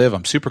knowing where I live,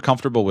 I'm super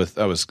comfortable with.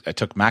 I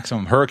took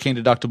maximum hurricane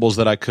deductibles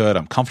that I could.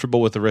 I'm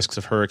comfortable with the risks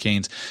of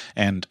hurricanes,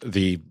 and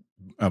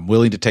I'm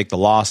willing to take the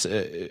loss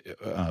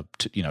to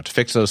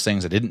fix those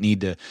things. I didn't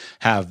need to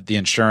have the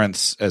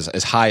insurance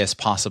as high as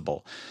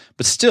possible,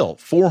 but still,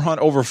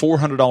 over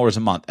 $400 a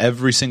month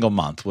every single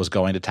month was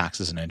going to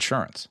taxes and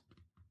insurance.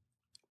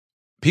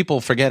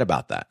 People forget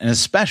about that, and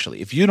especially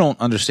if you don't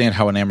understand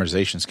how an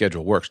amortization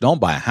schedule works,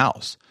 don't buy a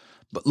house.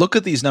 But look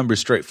at these numbers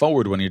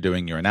straightforward when you're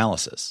doing your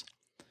analysis.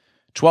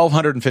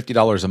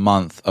 $1,250 a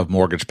month of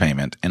mortgage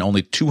payment and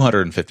only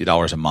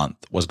 $250 a month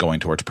was going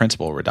towards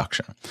principal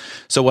reduction.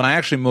 So when I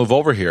actually move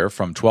over here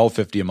from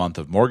 $1,250 a month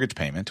of mortgage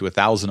payment to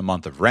 $1,000 a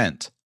month of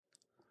rent,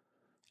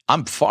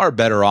 I'm far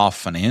better off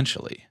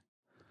financially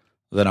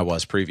than I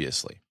was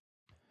previously,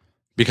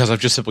 because I've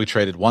just simply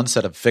traded one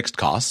set of fixed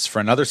costs for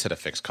another set of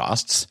fixed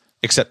costs,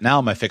 except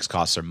now my fixed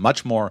costs are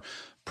much more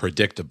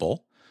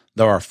predictable.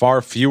 There are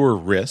far fewer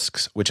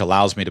risks, which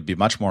allows me to be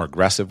much more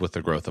aggressive with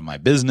the growth of my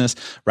business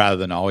rather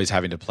than always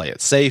having to play it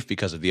safe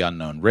because of the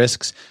unknown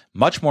risks.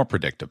 Much more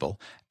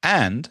predictable.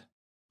 And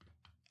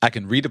I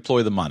can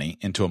redeploy the money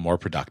into a more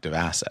productive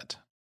asset,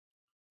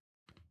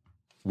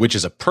 which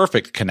is a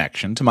perfect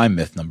connection to my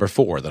myth number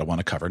 4 that I want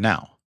to cover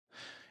now.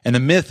 And the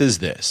myth is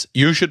this: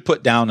 you should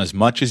put down as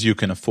much as you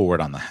can afford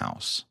on the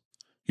house.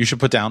 You should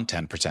put down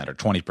 10% or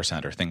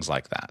 20% or things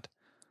like that.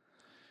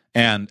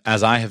 And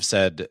as I have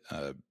said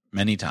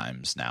many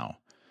times now,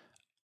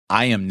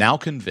 I am now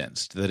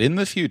convinced that in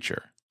the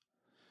future,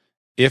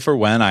 if or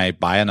when I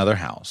buy another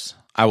house,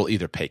 I will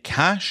either pay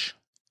cash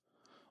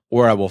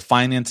or I will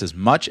finance as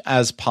much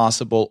as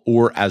possible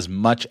or as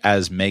much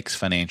as makes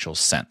financial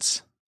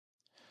sense.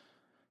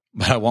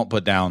 But I won't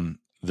put down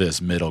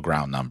this middle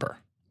ground number.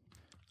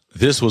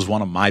 This was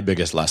one of my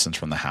biggest lessons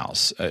from the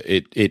house.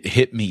 It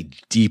hit me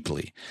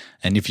deeply.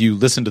 And if you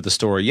listen to the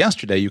story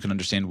yesterday, you can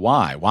understand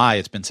why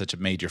it's been such a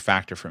major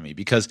factor for me,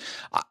 because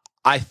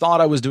I thought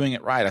I was doing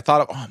it right. I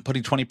thought, I'm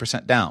putting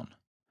 20% down.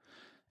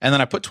 And then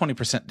I put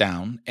 20%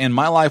 down, and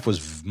my life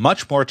was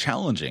much more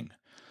challenging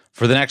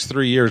for the next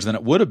 3 years than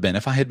it would have been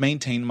if I had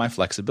maintained my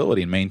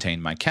flexibility and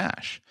maintained my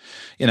cash.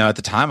 At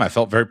the time, I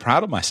felt very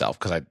proud of myself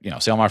because I,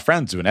 see all my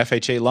friends do an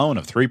FHA loan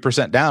of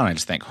 3% down. I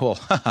just think, well,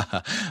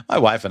 my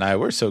wife and I,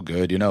 we're so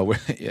good.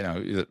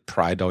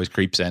 Pride always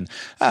creeps in.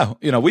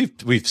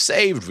 We've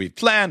saved, we've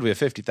planned, we have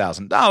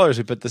 $50,000.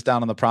 We put this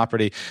down on the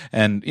property,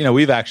 and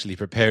we've actually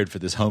prepared for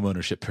this home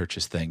ownership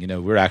purchase thing.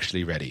 We're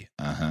actually ready.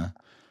 I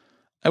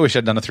wish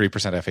I'd done a 3%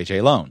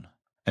 FHA loan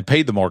and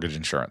paid the mortgage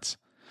insurance.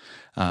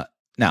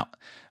 Now,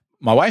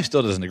 my wife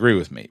still doesn't agree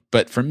with me,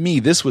 but for me,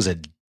 this was a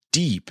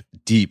deep,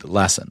 deep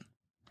lesson.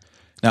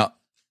 Now,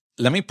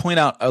 let me point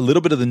out a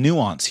little bit of the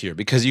nuance here,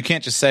 because you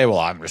can't just say, well,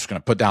 I'm just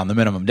going to put down the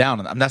minimum down.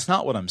 And that's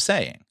not what I'm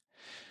saying.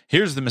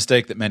 Here's the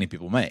mistake that many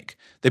people make.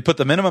 They put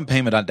the minimum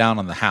payment down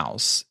on the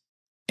house,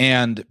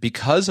 and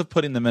because of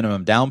putting the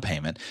minimum down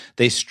payment,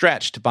 they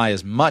stretch to buy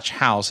as much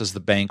house as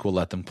the bank will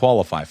let them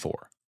qualify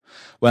for.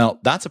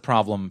 Well, that's a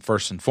problem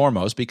first and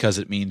foremost, because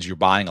it means you're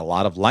buying a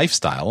lot of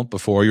lifestyle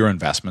before your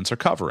investments are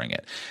covering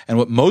it. And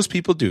what most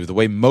people do, the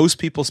way most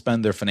people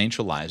spend their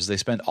financial lives, is they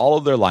spend all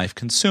of their life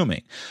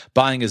consuming,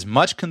 buying as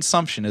much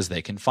consumption as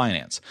they can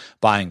finance,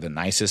 buying the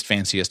nicest,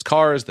 fanciest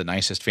cars, the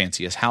nicest,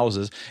 fanciest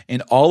houses,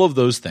 and all of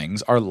those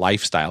things are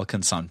lifestyle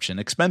consumption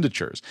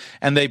expenditures.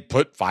 And they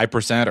put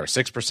 5% or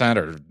 6%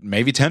 or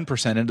maybe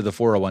 10% into the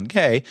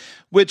 401k,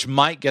 which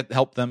might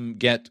help them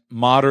get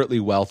moderately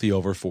wealthy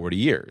over 40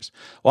 years.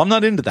 Well, I'm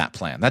not into that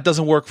plan. That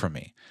doesn't work for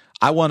me.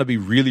 I want to be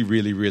really,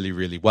 really, really,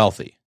 really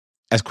wealthy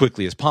as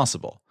quickly as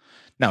possible.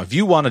 Now, if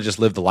you want to just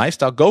live the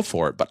lifestyle, go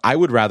for it. But I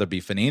would rather be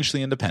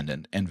financially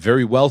independent and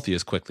very wealthy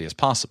as quickly as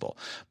possible.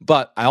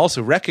 But I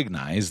also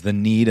recognize the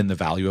need and the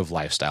value of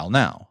lifestyle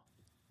now.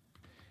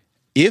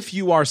 If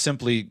you are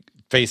simply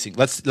facing,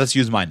 let's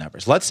use my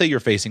numbers. Let's say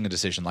you're facing a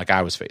decision like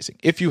I was facing.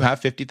 If you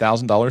have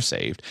 $50,000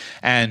 saved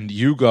and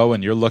you go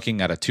and you're looking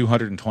at a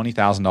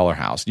 $220,000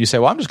 house, and you say,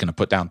 well, I'm just going to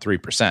put down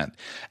 3%,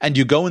 and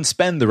you go and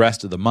spend the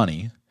rest of the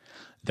money,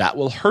 that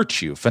will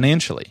hurt you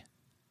financially.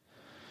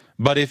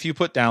 But if you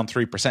put down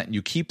 3% and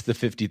you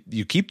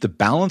keep the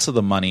balance of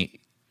the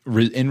money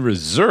in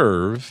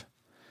reserve,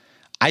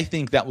 I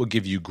think that will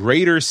give you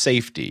greater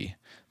safety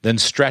than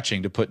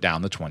stretching to put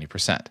down the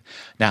 20%.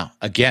 Now,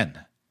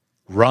 again,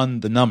 run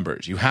the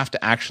numbers. You have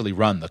to actually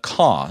run the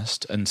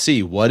cost and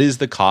see what is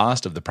the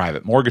cost of the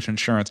private mortgage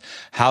insurance.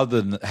 How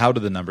do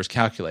the numbers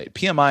calculate?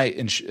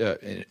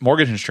 PMI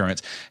mortgage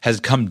insurance has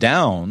come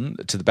down,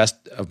 to the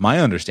best of my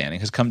understanding,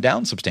 has come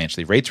down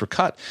substantially. Rates were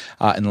cut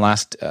in the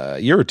last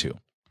year or two.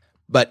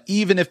 But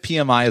even if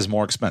PMI is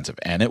more expensive,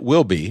 and it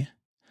will be,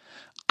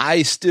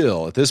 I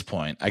still, at this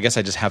point, I guess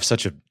I just have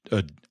such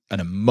an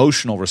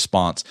emotional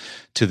response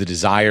to the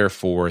desire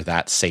for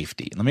that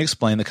safety. Let me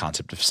explain the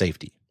concept of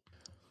safety.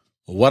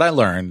 What I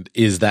learned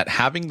is that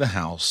having the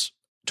house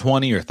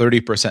 20 or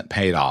 30%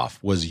 paid off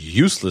was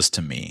useless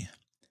to me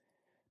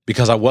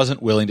because I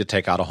wasn't willing to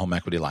take out a home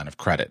equity line of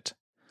credit.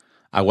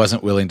 I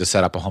wasn't willing to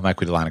set up a home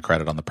equity line of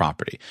credit on the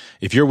property.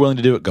 If you're willing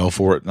to do it, go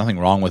for it. Nothing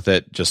wrong with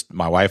it. Just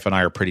my wife and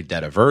I are pretty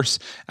debt averse,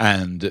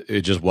 and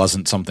it just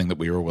wasn't something that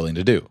we were willing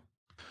to do.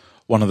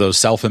 One of those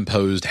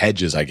self-imposed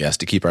hedges, I guess,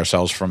 to keep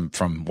ourselves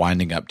from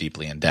winding up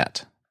deeply in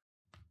debt.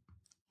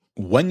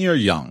 When you're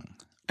young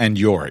and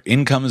your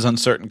income is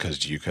uncertain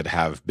because you could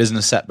have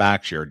business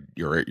setbacks, your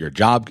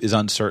job is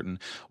uncertain.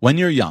 When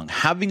you're young,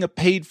 having a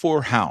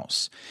paid-for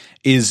house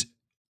is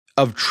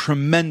of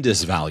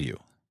tremendous value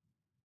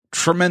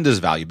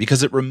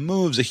because it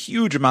removes a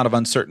huge amount of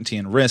uncertainty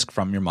and risk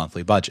from your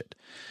monthly budget.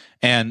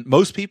 And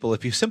most people,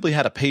 if you simply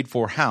had a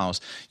paid-for house,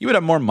 you would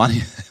have more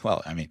money.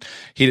 Well, I mean,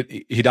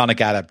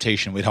 hedonic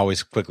adaptation, we'd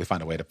always quickly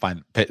find a way to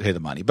pay the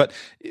money. But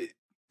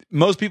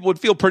most people would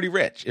feel pretty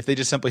rich if they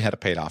just simply had a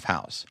paid-off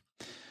house.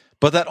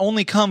 But that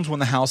only comes when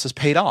the house is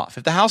paid off.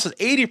 If the house is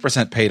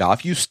 80% paid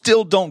off, you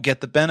still don't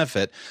get the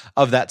benefit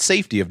of that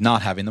safety of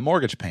not having the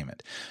mortgage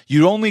payment.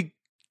 You only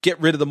get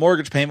rid of the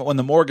mortgage payment when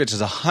the mortgage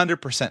is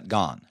 100%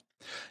 gone.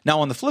 Now,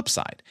 on the flip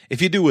side,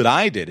 if you do what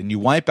I did and you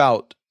wipe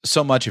out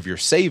so much of your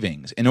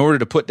savings in order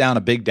to put down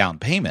a big down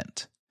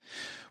payment,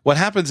 what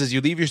happens is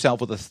you leave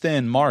yourself with a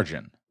thin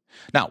margin.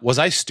 Now, was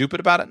I stupid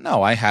about it?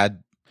 No, I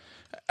had,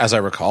 as I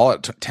recall,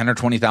 $10,000 or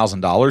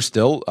 $20,000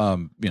 still,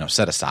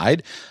 set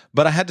aside,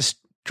 but I had to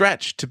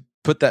stretch to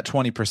put that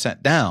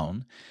 20%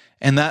 down,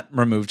 and that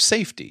removed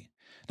safety.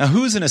 Now,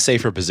 who's in a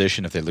safer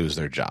position if they lose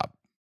their job?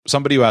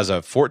 Somebody who has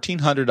a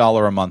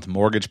 $1,400 a month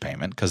mortgage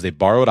payment because they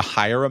borrowed a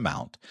higher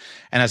amount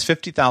and has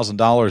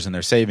 $50,000 in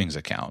their savings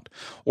account,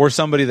 or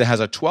somebody that has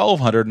a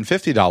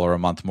 $1,250 a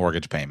month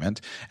mortgage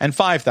payment and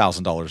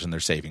 $5,000 in their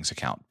savings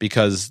account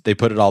because they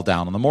put it all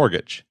down on the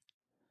mortgage.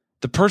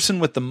 The person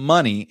with the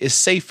money is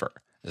safer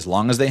as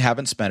long as they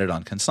haven't spent it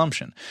on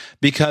consumption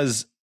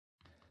because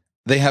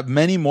they have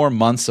many more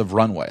months of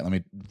runway. Let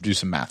me do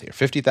some math here.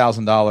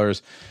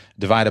 $50,000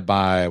 divided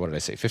by,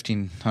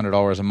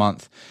 $1,500 a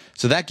month.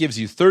 So that gives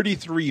you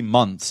 33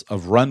 months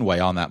of runway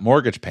on that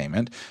mortgage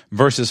payment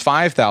versus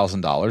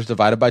 $5,000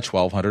 divided by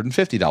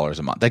 $1,250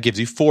 a month. That gives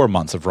you 4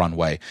 months of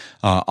runway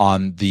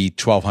on the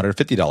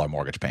 $1,250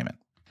 mortgage payment.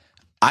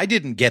 I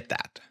didn't get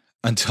that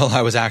until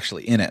I was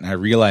actually in it and I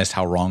realized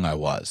how wrong I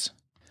was.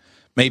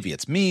 Maybe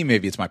it's me,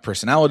 maybe it's my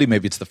personality,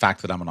 maybe it's the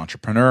fact that I'm an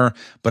entrepreneur,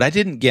 but I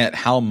didn't get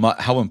how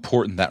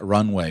important that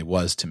runway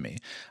was to me.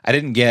 I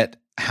didn't get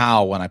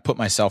how, when I put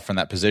myself in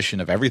that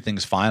position of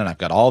everything's fine and I've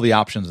got all the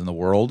options in the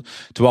world,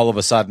 to all of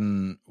a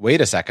sudden,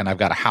 wait a second, I've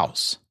got a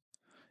house.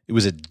 It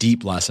was a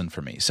deep lesson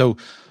for me. So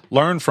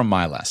learn from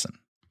my lesson.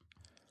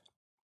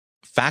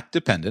 Fact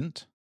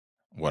dependent,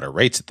 what are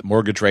rates, the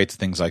mortgage rates,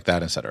 things like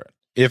that, etc.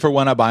 If or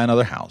when I buy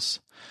another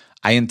house,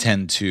 I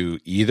intend to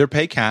either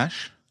pay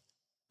cash,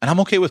 and I'm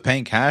okay with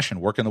paying cash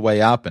and working the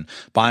way up and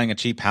buying a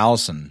cheap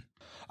house, and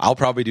I'll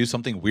probably do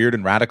something weird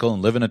and radical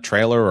and live in a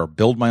trailer or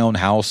build my own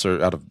house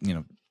or out of,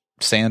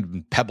 sand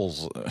and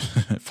pebbles,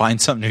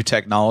 find some new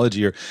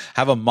technology, or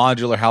have a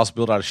modular house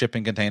built out of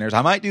shipping containers.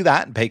 I might do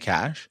that and pay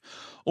cash.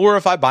 Or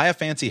if I buy a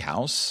fancy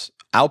house,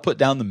 I'll put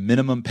down the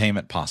minimum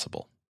payment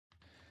possible.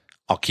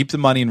 I'll keep the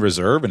money in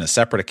reserve in a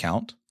separate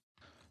account.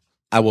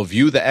 I will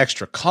view the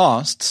extra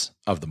costs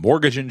of the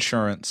mortgage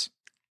insurance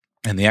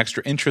and the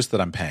extra interest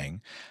that I'm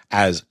paying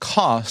as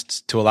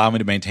costs to allow me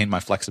to maintain my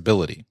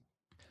flexibility.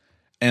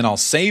 And I'll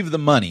save the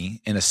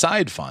money in a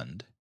side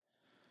fund.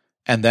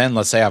 And then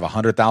let's say I have a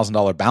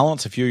 $100,000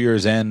 balance a few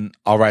years in,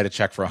 I'll write a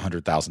check for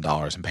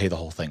 $100,000 and pay the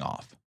whole thing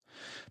off.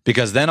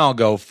 Because then I'll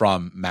go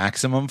from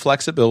maximum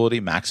flexibility,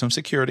 maximum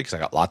security, because I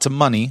got lots of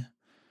money,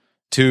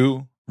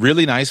 to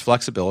really nice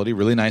flexibility,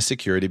 really nice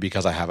security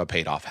because I have a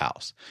paid off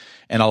house.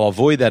 And I'll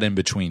avoid that in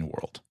between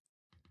world.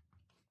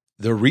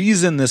 The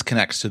reason this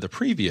connects to the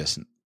previous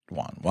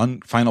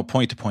one final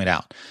point to point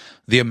out,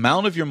 the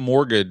amount of your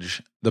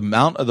mortgage, the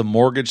amount of the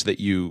mortgage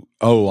that you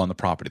owe on the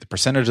property, the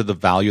percentage of the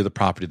value of the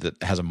property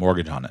that has a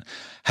mortgage on it,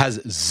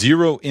 has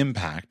zero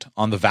impact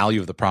on the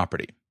value of the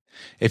property.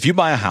 If you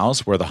buy a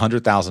house worth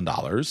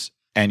 $100,000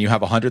 and you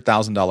have a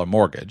 $100,000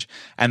 mortgage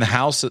and the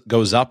house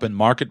goes up in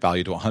market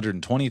value to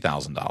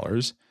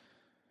 $120,000,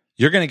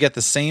 you're going to get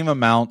the same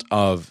amount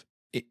of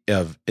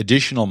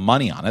additional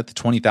money on it, the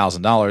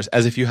 $20,000,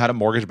 as if you had a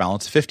mortgage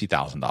balance of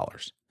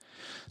 $50,000.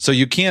 So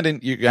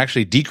you're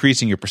actually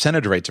decreasing your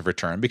percentage rates of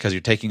return because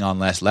you're taking on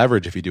less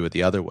leverage if you do it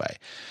the other way.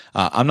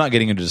 I'm not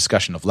getting into a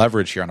discussion of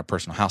leverage here on a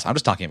personal house. I'm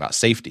just talking about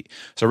safety.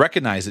 So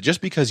recognize that just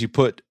because you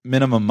put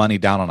minimum money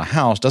down on a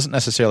house doesn't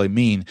necessarily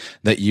mean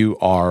that you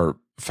are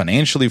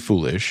financially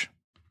foolish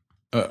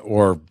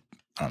or,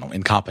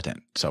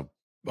 incompetent. So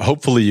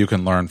hopefully you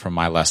can learn from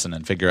my lesson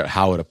and figure out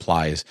how it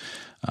applies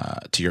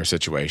to your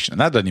situation.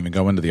 And that doesn't even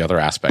go into the other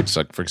aspects.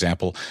 Like, for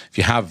example, if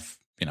you have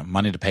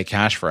money to pay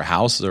cash for a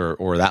house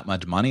or that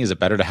much money, is it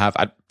better to have,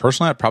 I'd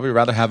probably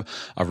rather have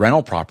a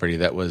rental property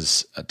that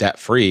was debt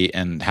free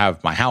and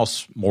have my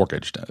house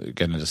mortgaged.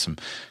 Get into some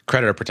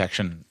creditor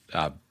protection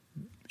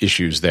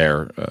issues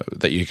there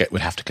that you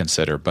would have to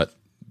consider, but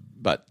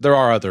there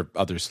are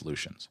other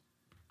solutions.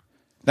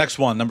 Next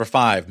one, number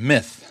 5,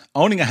 myth.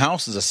 Owning a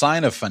house is a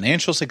sign of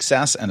financial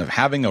success and of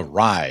having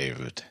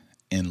arrived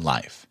in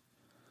life.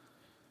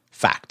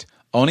 Fact.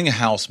 Owning a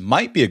house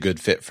might be a good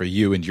fit for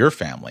you and your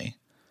family,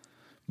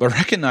 but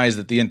recognize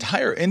that the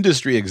entire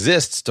industry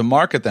exists to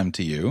market them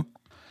to you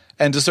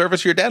and to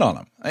service your debt on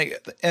them.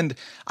 And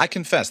I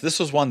confess, this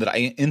was one that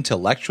I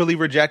intellectually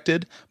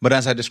rejected, but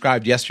as I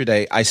described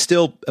yesterday, I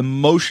still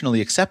emotionally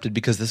accepted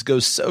because this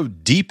goes so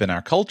deep in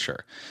our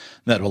culture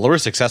that, well, we're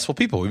successful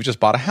people. We've just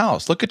bought a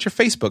house. Look at your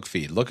Facebook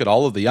feed. Look at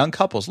all of the young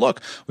couples.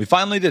 Look, we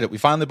finally did it. We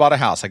finally bought a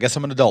house. I guess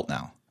I'm an adult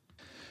now.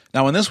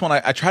 Now, in this one,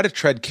 I try to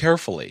tread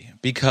carefully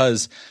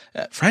because,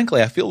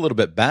 frankly, I feel a little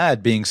bit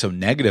bad being so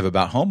negative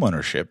about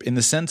homeownership in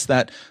the sense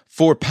that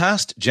for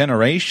past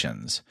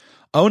generations,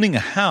 owning a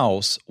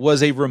house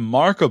was a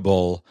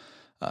remarkable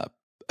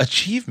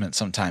achievement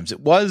sometimes.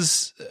 It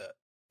was,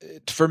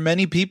 for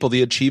many people,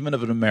 the achievement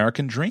of an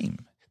American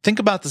dream. Think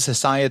about the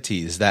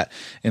societies that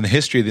in the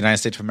history of the United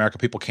States of America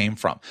people came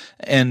from.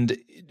 And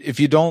if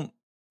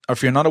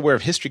you're not aware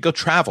of history, go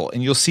travel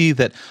and you'll see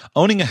that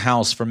owning a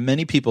house for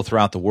many people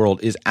throughout the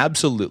world is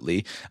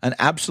absolutely an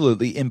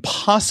absolutely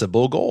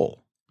impossible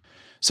goal.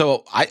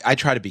 So I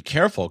try to be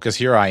careful because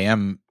here I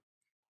am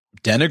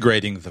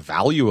denigrating the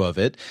value of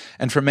it.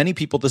 And for many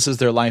people, this is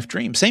their life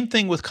dream. Same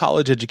thing with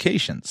college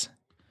educations.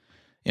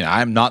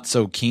 I'm not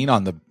so keen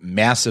on the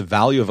massive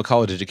value of a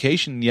college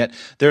education, yet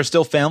there are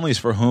still families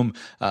for whom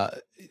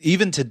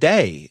even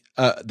today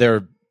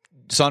their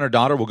son or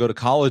daughter will go to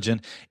college,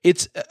 and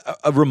it's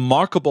a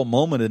remarkable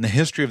moment in the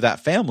history of that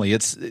family.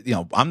 It's,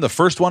 I'm the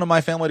first one in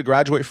my family to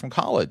graduate from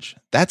college.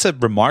 That's a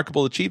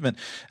remarkable achievement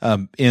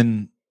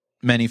in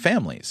many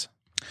families.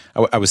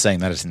 I was saying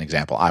that as an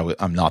example.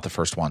 I'm not the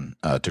first one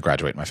to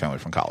graduate my family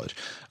from college,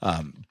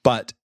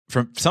 but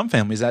for some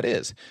families that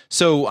is.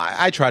 So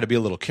I try to be a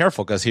little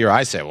careful because here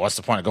I say, well, what's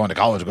the point of going to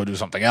college? Go do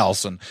something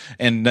else, and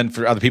then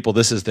for other people,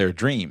 this is their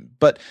dream.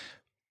 But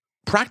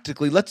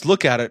practically, let's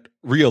look at it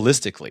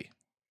realistically.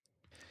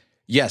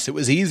 Yes, it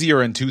was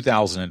easier in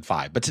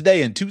 2005, but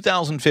today in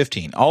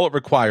 2015, all it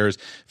requires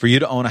for you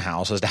to own a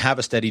house is to have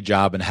a steady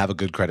job and have a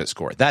good credit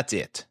score. That's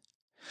it.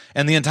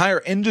 And the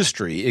entire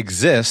industry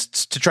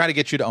exists to try to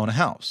get you to own a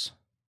house.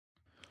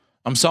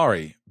 I'm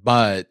sorry,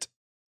 but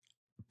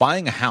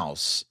buying a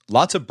house,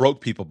 lots of broke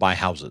people buy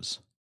houses.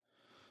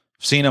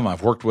 I've seen them.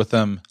 I've worked with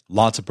them.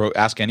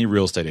 Ask any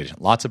real estate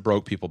agent. Lots of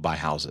broke people buy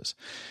houses.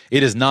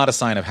 It is not a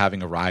sign of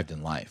having arrived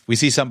in life. We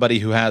see somebody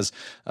who has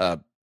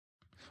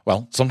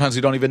sometimes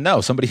we don't even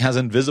know. Somebody has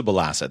invisible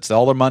assets.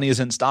 All their money is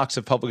in stocks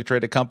of publicly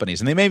traded companies.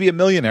 And they may be a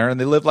millionaire and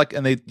they live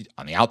on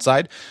the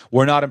outside,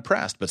 we're not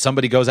impressed. But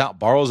somebody goes out,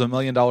 borrows $1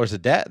 million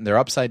of debt, and they're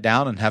upside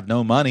down and have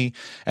no money.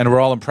 And we're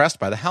all impressed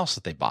by the house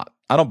that they bought.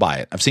 I don't buy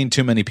it. I've seen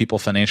too many people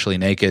financially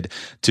naked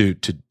to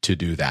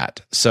do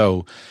that.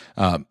 So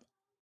I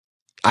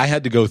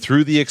had to go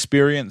through the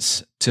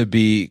experience to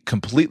be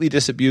completely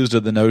disabused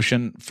of the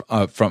notion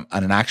from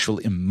an actual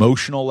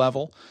emotional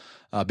level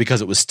because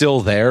it was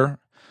still there.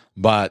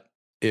 But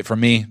for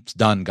me, it's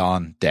done,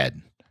 gone,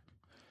 dead.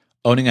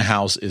 Owning a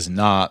house is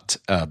not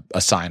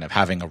a sign of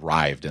having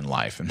arrived in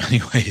life. In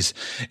many ways,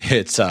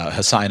 it's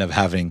a sign of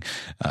having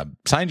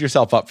signed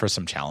yourself up for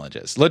some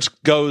challenges. Which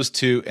goes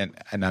to,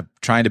 and I'm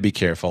trying to be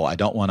careful. I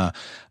don't want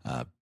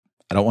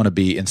to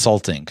be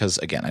insulting because,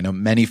 again, I know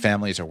many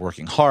families are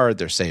working hard,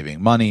 they're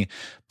saving money,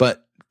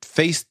 but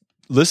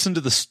listen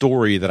to the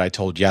story that I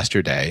told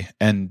yesterday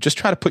and just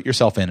try to put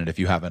yourself in it if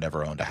you haven't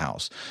ever owned a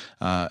house.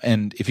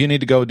 And if you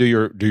need to go do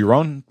your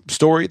own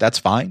story, that's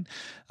fine.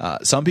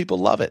 Some people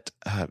love it.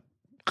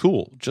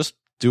 Cool. Just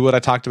do what I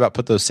talked about.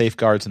 Put those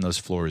safeguards and those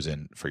floors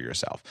in for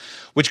yourself.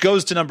 Which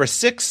goes to number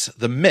 6,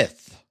 the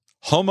myth.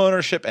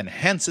 Homeownership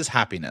enhances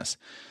happiness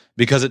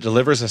because it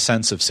delivers a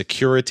sense of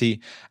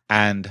security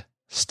and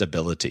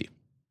stability.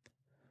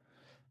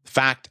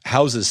 Fact,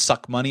 houses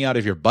suck money out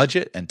of your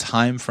budget and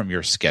time from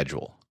your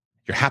schedule.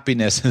 Your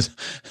happiness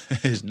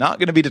is not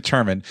going to be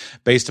determined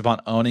based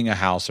upon owning a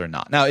house or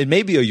not. Now, it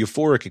may be a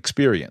euphoric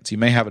experience. You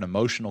may have an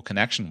emotional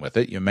connection with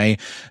it. You may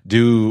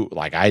do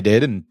like I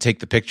did and take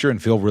the picture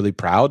and feel really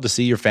proud to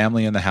see your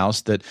family in the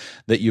house that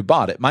you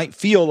bought. It might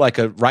feel like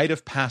a rite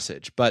of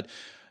passage, but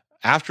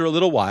after a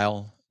little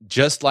while,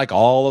 just like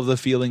all of the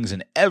feelings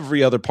in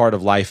every other part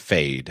of life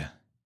fade,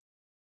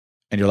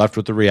 and you're left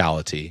with the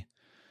reality.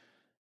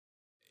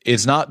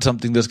 It's not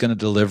something that's going to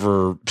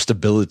deliver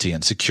stability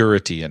and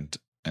security and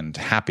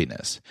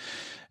happiness.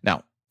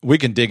 Now, we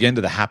can dig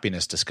into the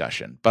happiness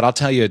discussion, but I'll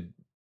tell you,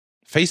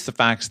 face the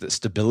facts that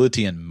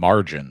stability and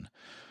margin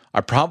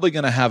are probably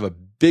going to have a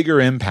bigger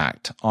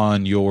impact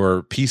on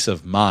your peace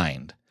of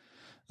mind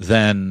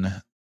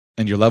and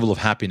your level of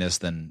happiness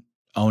than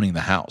owning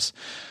the house.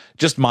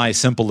 Just my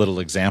simple little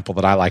example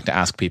that I like to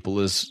ask people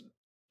is,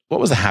 what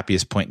was the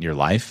happiest point in your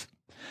life?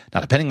 Now,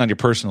 depending on your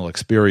personal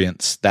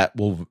experience, that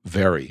will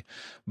vary.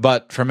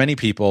 But for many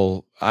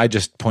people, I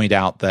just point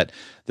out that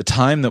the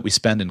time that we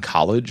spend in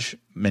college,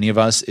 many of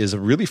us, is a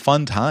really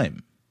fun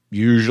time.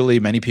 Usually,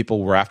 many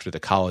people were after the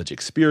college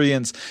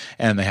experience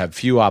and they had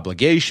few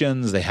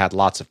obligations. They had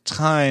lots of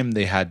time.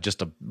 They had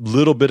just a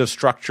little bit of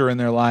structure in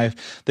their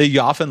life. They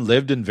often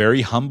lived in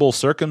very humble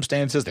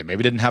circumstances. They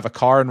maybe didn't have a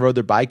car and rode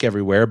their bike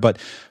everywhere. But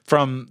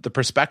from the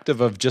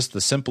perspective of just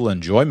the simple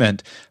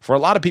enjoyment, for a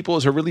lot of people, it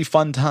was a really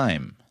fun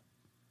time.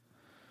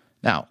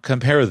 Now,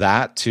 compare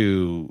that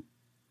to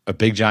a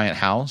big giant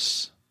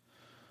house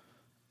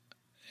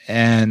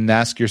and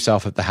ask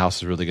yourself if the house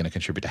is really going to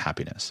contribute to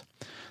happiness.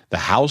 The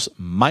house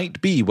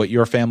might be what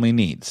your family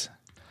needs.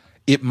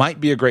 It might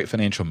be a great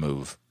financial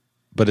move,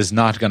 but is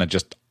not going to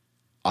just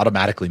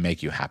automatically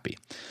make you happy.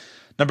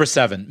 Number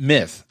 7,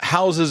 myth.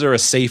 Houses are a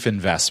safe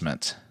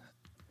investment.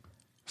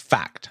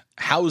 Fact.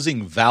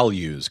 Housing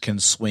values can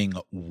swing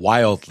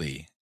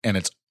wildly, and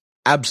it's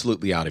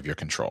absolutely out of your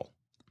control.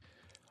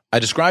 I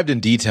described in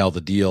detail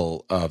the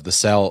deal of the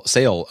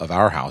sale of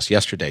our house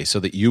yesterday so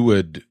that you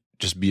would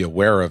just be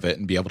aware of it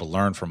and be able to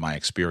learn from my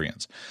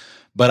experience.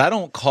 But I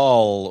don't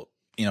call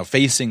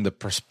facing the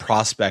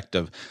prospect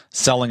of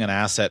selling an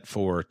asset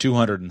for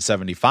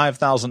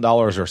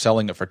 $275,000 or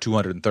selling it for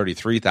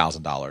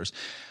 $233,000,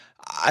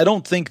 I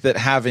don't think that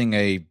having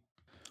a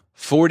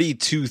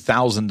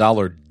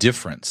 $42,000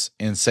 difference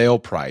in sale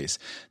price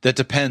that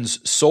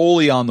depends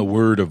solely on the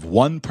word of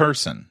one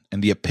person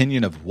and the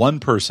opinion of one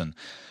person,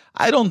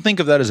 I don't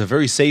think of that as a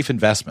very safe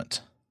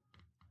investment.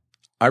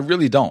 I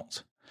really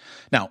don't.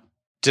 Now,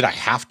 did I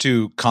have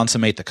to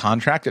consummate the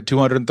contract at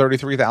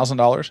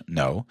 $233,000?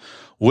 No.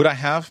 Would I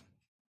have?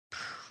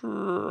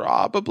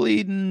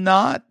 Probably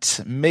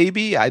not.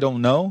 Maybe. I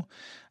don't know.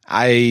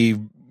 I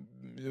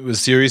was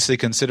seriously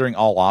considering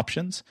all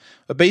options.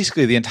 But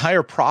basically, the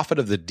entire profit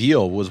of the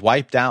deal was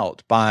wiped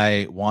out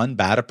by one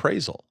bad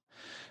appraisal.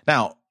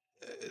 Now,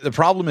 the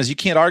problem is you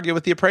can't argue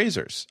with the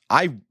appraisers.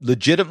 I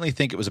legitimately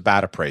think it was a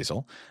bad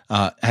appraisal,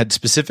 had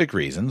specific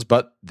reasons,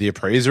 but the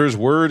appraiser's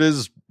word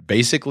is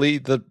basically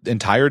the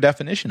entire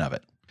definition of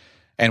it.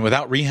 And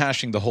without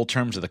rehashing the whole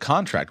terms of the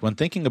contract, when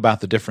thinking about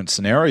the different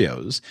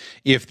scenarios,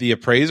 if the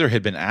appraiser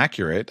had been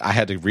accurate, I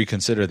had to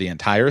reconsider the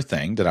entire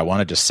thing. Did I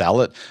want to just sell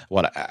it?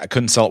 I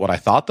couldn't sell it what I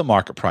thought the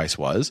market price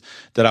was.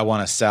 Did I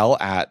want to sell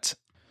at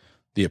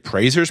the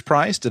appraiser's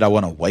price? Did I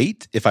want to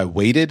wait? If I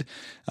waited,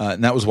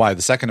 and that was why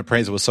the second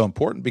appraisal was so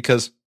important,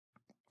 because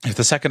if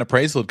the second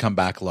appraisal had come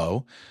back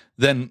low,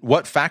 then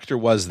what factor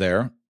was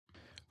there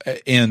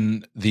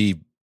in the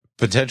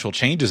potential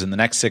changes in the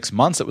next 6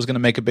 months that was going to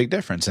make a big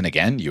difference? And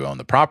again, you own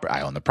the property.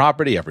 I own the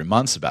property. Every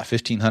month's about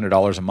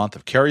 $1,500 a month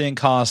of carrying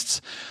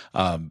costs,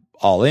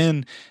 all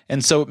in.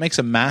 And so it makes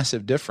a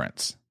massive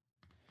difference.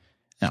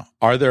 Now,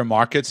 are there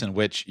markets in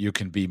which you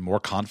can be more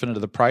confident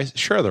of the price?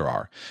 Sure, there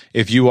are.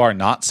 If you are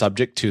not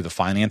subject to the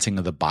financing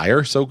of the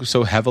buyer so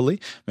heavily,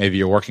 maybe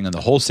you're working in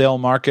the wholesale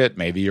market,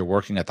 maybe you're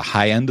working at the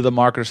high end of the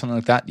market or something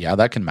like that, yeah,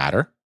 that can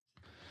matter.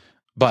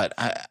 But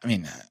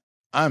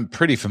I'm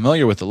pretty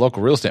familiar with the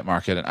local real estate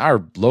market, and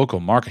our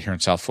local market here in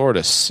South Florida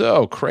is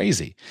so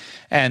crazy.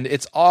 And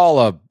it's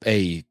all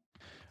a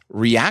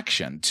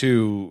reaction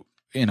to,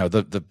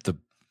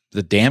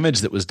 the damage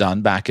that was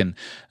done back in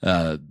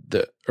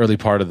the early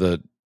part of the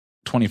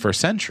 21st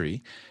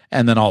century,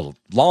 and then all the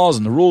laws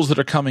and the rules that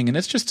are coming, and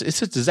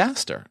it's a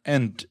disaster.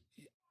 And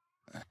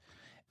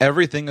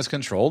everything is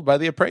controlled by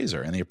the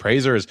appraiser, and the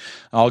appraisers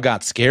all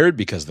got scared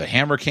because the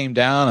hammer came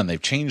down and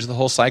they've changed the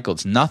whole cycle.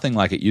 It's nothing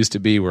like it used to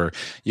be where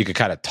you could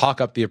kind of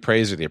talk up the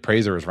appraiser. The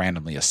appraiser is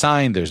randomly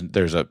assigned.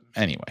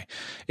 Anyway,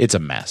 it's a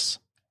mess.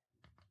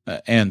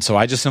 And so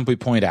I just simply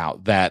point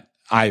out that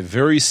I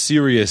very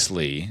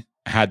seriously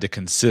had to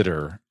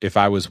consider if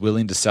I was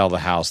willing to sell the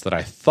house that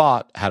I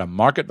thought had a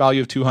market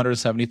value of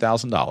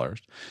 $270,000.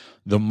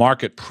 The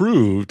market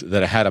proved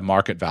that it had a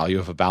market value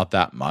of about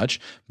that much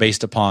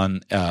based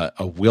upon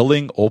a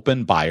willing,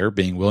 open buyer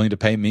being willing to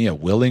pay me, a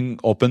willing,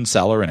 open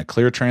seller in a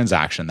clear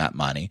transaction, that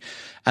money,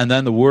 and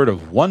then the word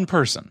of one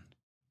person,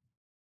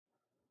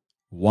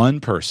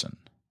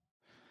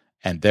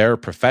 and their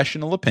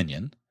professional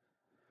opinion.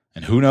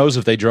 And who knows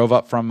if they drove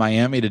up from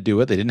Miami to do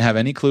it. They didn't have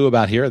any clue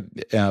about here,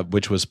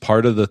 which was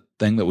part of the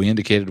thing that we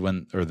indicated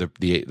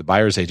the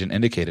buyer's agent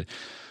indicated.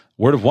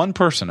 Word of one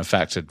person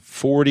affected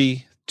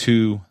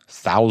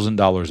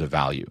 $42,000 of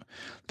value,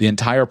 the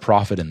entire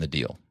profit in the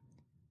deal.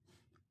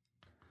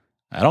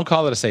 I don't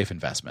call it a safe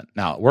investment.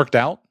 Now, it worked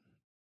out,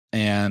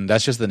 and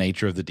that's just the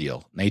nature of the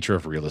deal, nature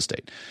of real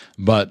estate.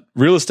 But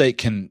real estate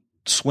can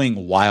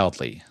swing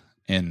wildly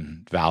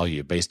in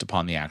value based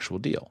upon the actual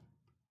deal.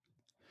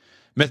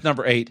 Myth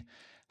number 8,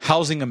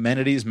 housing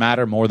amenities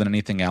matter more than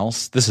anything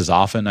else. This is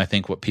often, I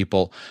think, what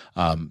people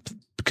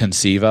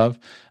conceive of,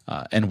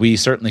 and we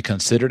certainly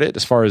considered it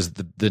as far as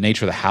the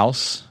nature of the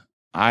house.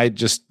 I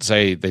just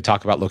say they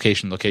talk about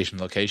location.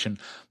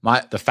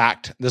 The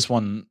fact, this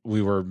one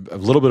we were a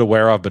little bit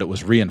aware of, but it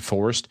was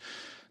reinforced.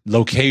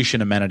 Location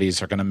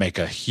amenities are going to make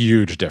a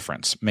huge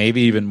difference,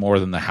 maybe even more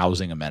than the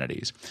housing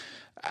amenities.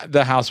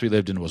 The house we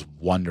lived in was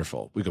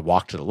wonderful. We could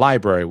walk to the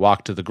library,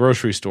 walk to the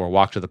grocery store,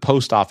 walk to the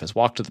post office,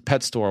 walk to the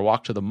pet store,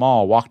 walk to the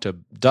mall, walk to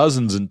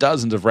dozens and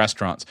dozens of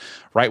restaurants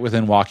right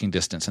within walking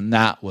distance. And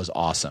that was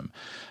awesome.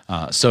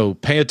 So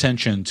pay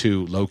attention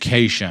to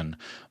location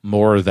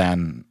more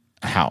than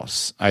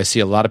house. I see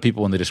a lot of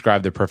people when they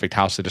describe their perfect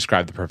house, they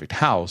describe the perfect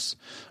house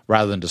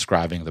rather than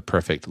describing the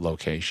perfect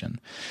location.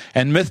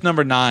 And myth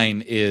number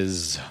 9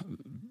 is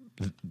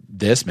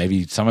this.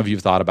 Maybe some of you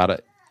have thought about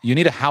it. You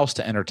need a house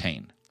to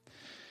entertain.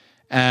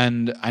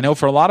 And I know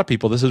for a lot of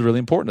people, this is really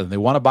important. They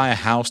want to buy a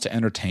house to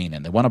entertain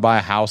in. They want to buy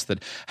a house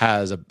that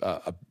has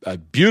a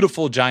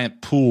beautiful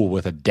giant pool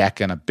with a deck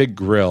and a big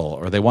grill,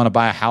 or they want to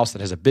buy a house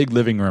that has a big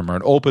living room or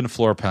an open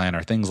floor plan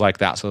or things like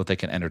that so that they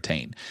can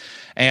entertain.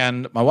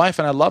 And my wife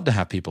and I love to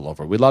have people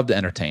over. We love to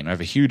entertain. We have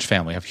a huge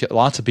family. We have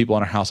lots of people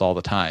in our house all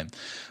the time.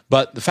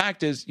 But the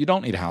fact is, you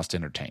don't need a house to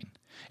entertain.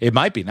 It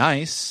might be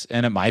nice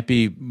and it might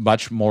be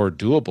much more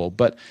doable,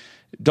 but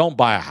don't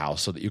buy a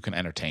house so that you can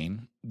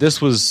entertain.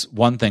 This was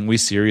one thing we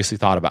seriously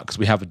thought about because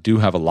we do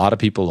have a lot of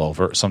people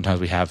over.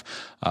 Sometimes we have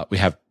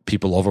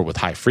people over with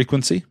high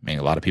frequency, meaning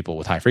a lot of people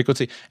with high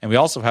frequency, and we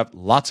also have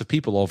lots of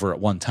people over at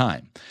one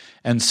time.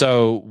 And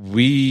so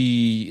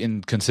we,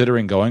 in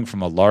considering going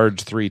from a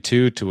large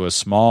 3-2 to a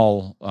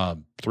small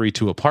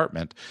 3-2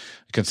 apartment,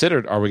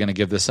 considered, are we going to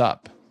give this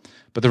up?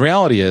 But the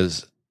reality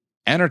is,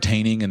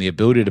 entertaining and the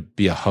ability to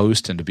be a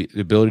host and the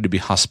ability to be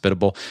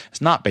hospitable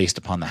is not based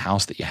upon the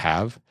house that you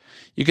have.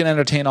 You can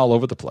entertain all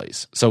over the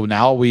place. So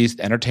now we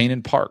entertain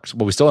in parks.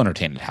 Well, we still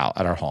entertain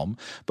at our home,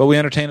 but we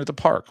entertain at the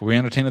park. We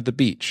entertain at the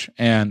beach.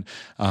 And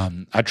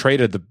I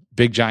traded the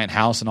big giant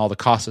house and all the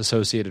costs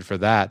associated for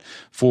that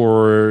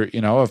for,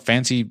 a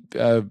fancy,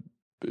 a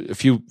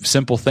few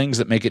simple things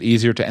that make it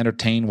easier to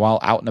entertain while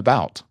out and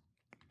about.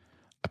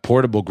 A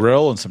portable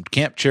grill and some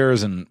camp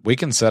chairs, and we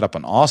can set up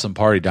an awesome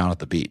party down at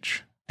the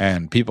beach.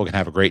 And people can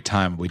have a great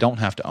time. We don't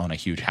have to own a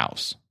huge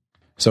house.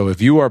 So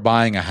if you are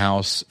buying a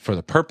house for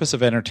the purpose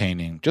of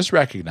entertaining, just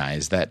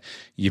recognize that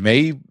it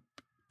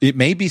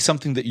may be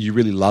something that you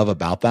really love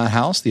about that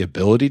house, the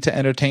ability to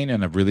entertain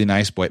in a really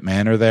nice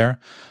manner there,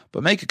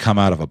 but make it come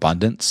out of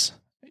abundance.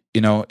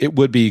 It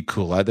would be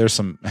cool. There's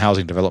some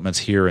housing developments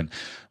here in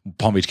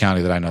Palm Beach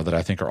County that I know that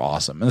I think are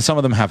awesome. And some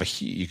of them have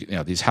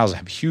these houses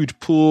have huge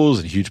pools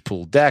and huge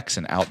pool decks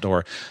and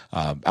outdoor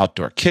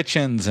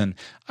kitchens. And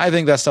I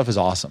think that stuff is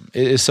awesome.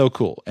 It is so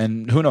cool.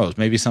 And who knows,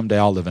 maybe someday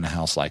I'll live in a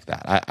house like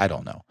that. I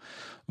don't know.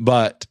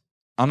 But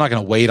I'm not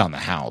going to wait on the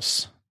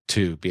house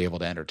to be able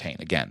to entertain.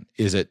 Again,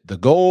 is it the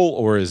goal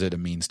or is it a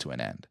means to an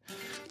end?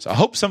 So I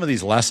hope some of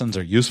these lessons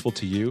are useful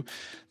to you.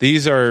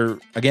 These are,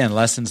 again,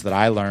 lessons that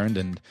I learned,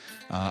 and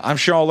I'm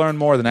sure I'll learn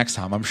more the next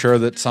time. I'm sure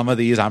that some of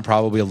these I'm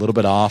probably a little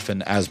bit off,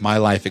 and as my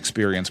life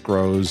experience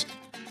grows,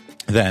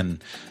 then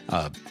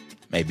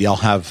maybe I'll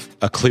have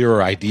a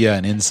clearer idea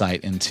and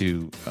insight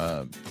into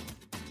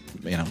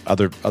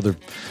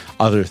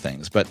other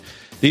things. But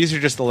these are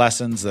just the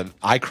lessons that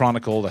I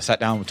chronicled. I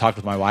sat down and talked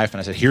with my wife, and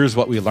I said, here's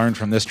what we learned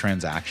from this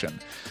transaction.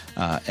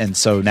 And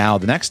so now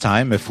the next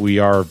time, if we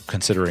are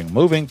considering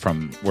moving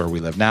from where we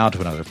live now to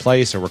another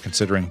place, or we're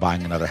considering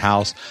buying another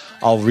house,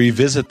 I'll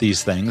revisit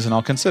these things and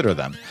I'll consider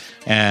them.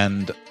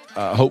 And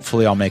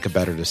hopefully I'll make a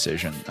better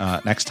decision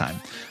next time.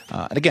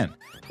 And again,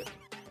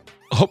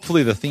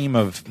 hopefully the theme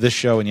of this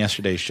show and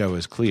yesterday's show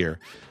is clear.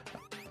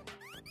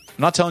 I'm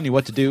not telling you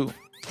what to do.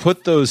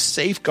 Put those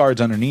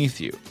safeguards underneath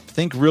you.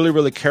 Think really,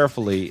 really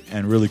carefully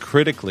and really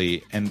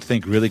critically, and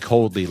think really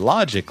coldly,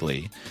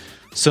 logically,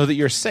 so that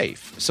you're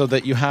safe, so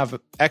that you have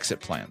exit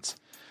plans.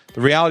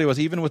 The reality was,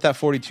 even with that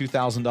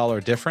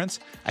 $42,000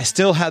 difference, I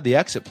still had the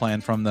exit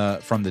plan from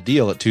the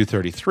deal at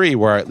 $233,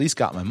 where I at least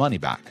got my money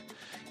back.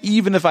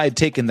 Even if I had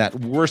taken that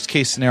worst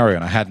case scenario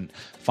and I hadn't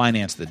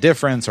financed the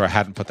difference, or I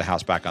hadn't put the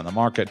house back on the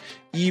market,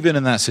 even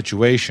in that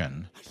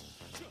situation,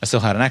 I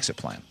still had an exit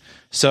plan.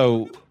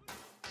 So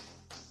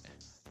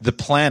the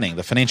planning,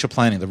 the financial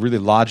planning, the really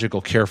logical,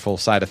 careful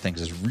side of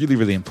things is really,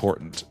 really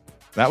important.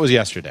 That was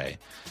yesterday.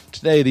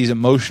 Today, these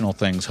emotional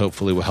things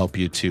hopefully will help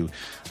you to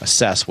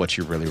assess what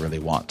you really, really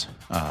want.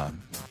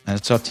 And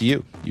it's up to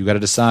you. You got to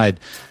decide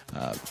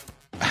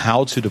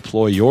how to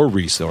deploy your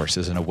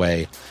resources in a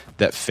way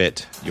that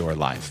fit your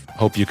life.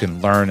 Hope you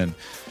can learn and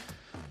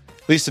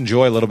at least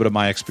enjoy a little bit of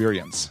my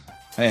experience.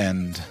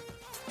 And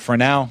for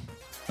now,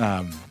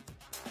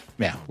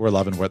 we're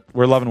loving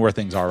where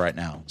things are right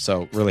now.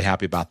 So really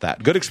happy about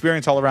that. Good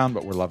experience all around,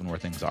 but we're loving where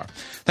things are.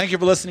 Thank you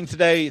for listening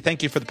today.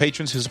 Thank you for the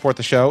patrons who support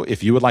the show.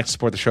 If you would like to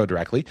support the show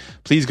directly,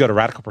 please go to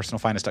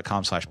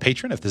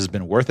radicalpersonalfinance.com/patron. If this has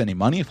been worth any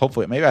money,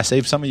 hopefully maybe I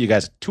saved some of you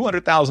guys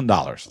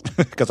 $200,000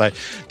 because I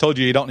told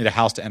you don't need a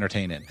house to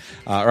entertain in.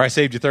 Or I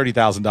saved you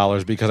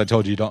 $30,000 because I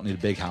told you don't need a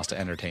big house to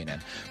entertain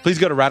in. Please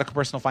go to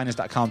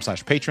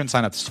radicalpersonalfinance.com/patron.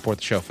 Sign up to support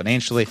the show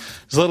financially.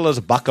 As little as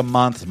 $1 a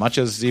month, as much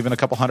as even a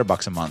couple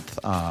 $100 a month.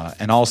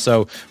 And also,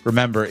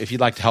 remember, if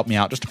you'd like to help me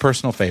out, just a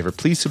personal favor,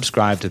 please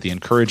subscribe to the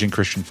Encouraging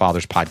Christian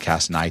Fathers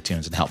podcast in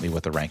iTunes and help me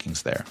with the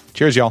rankings there.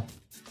 Cheers, y'all.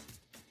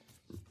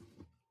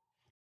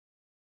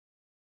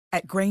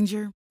 At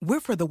Grainger, we're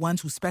for the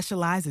ones who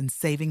specialize in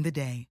saving the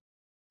day.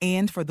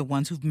 and for the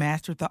ones who've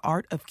mastered the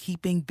art of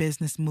keeping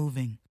business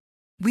moving.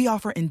 We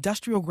offer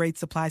industrial-grade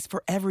supplies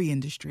for every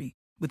industry,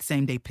 with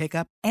same-day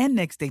pickup and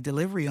next-day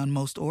delivery on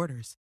most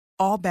orders,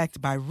 all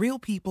backed by real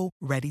people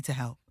ready to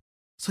help.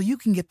 So you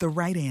can get the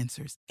right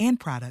answers and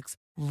products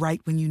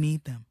right when you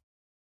need them.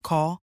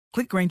 Call,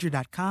 click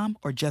Grainger.com,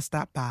 or just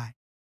stop by.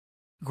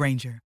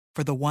 Grainger,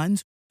 for the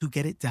ones who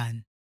get it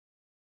done.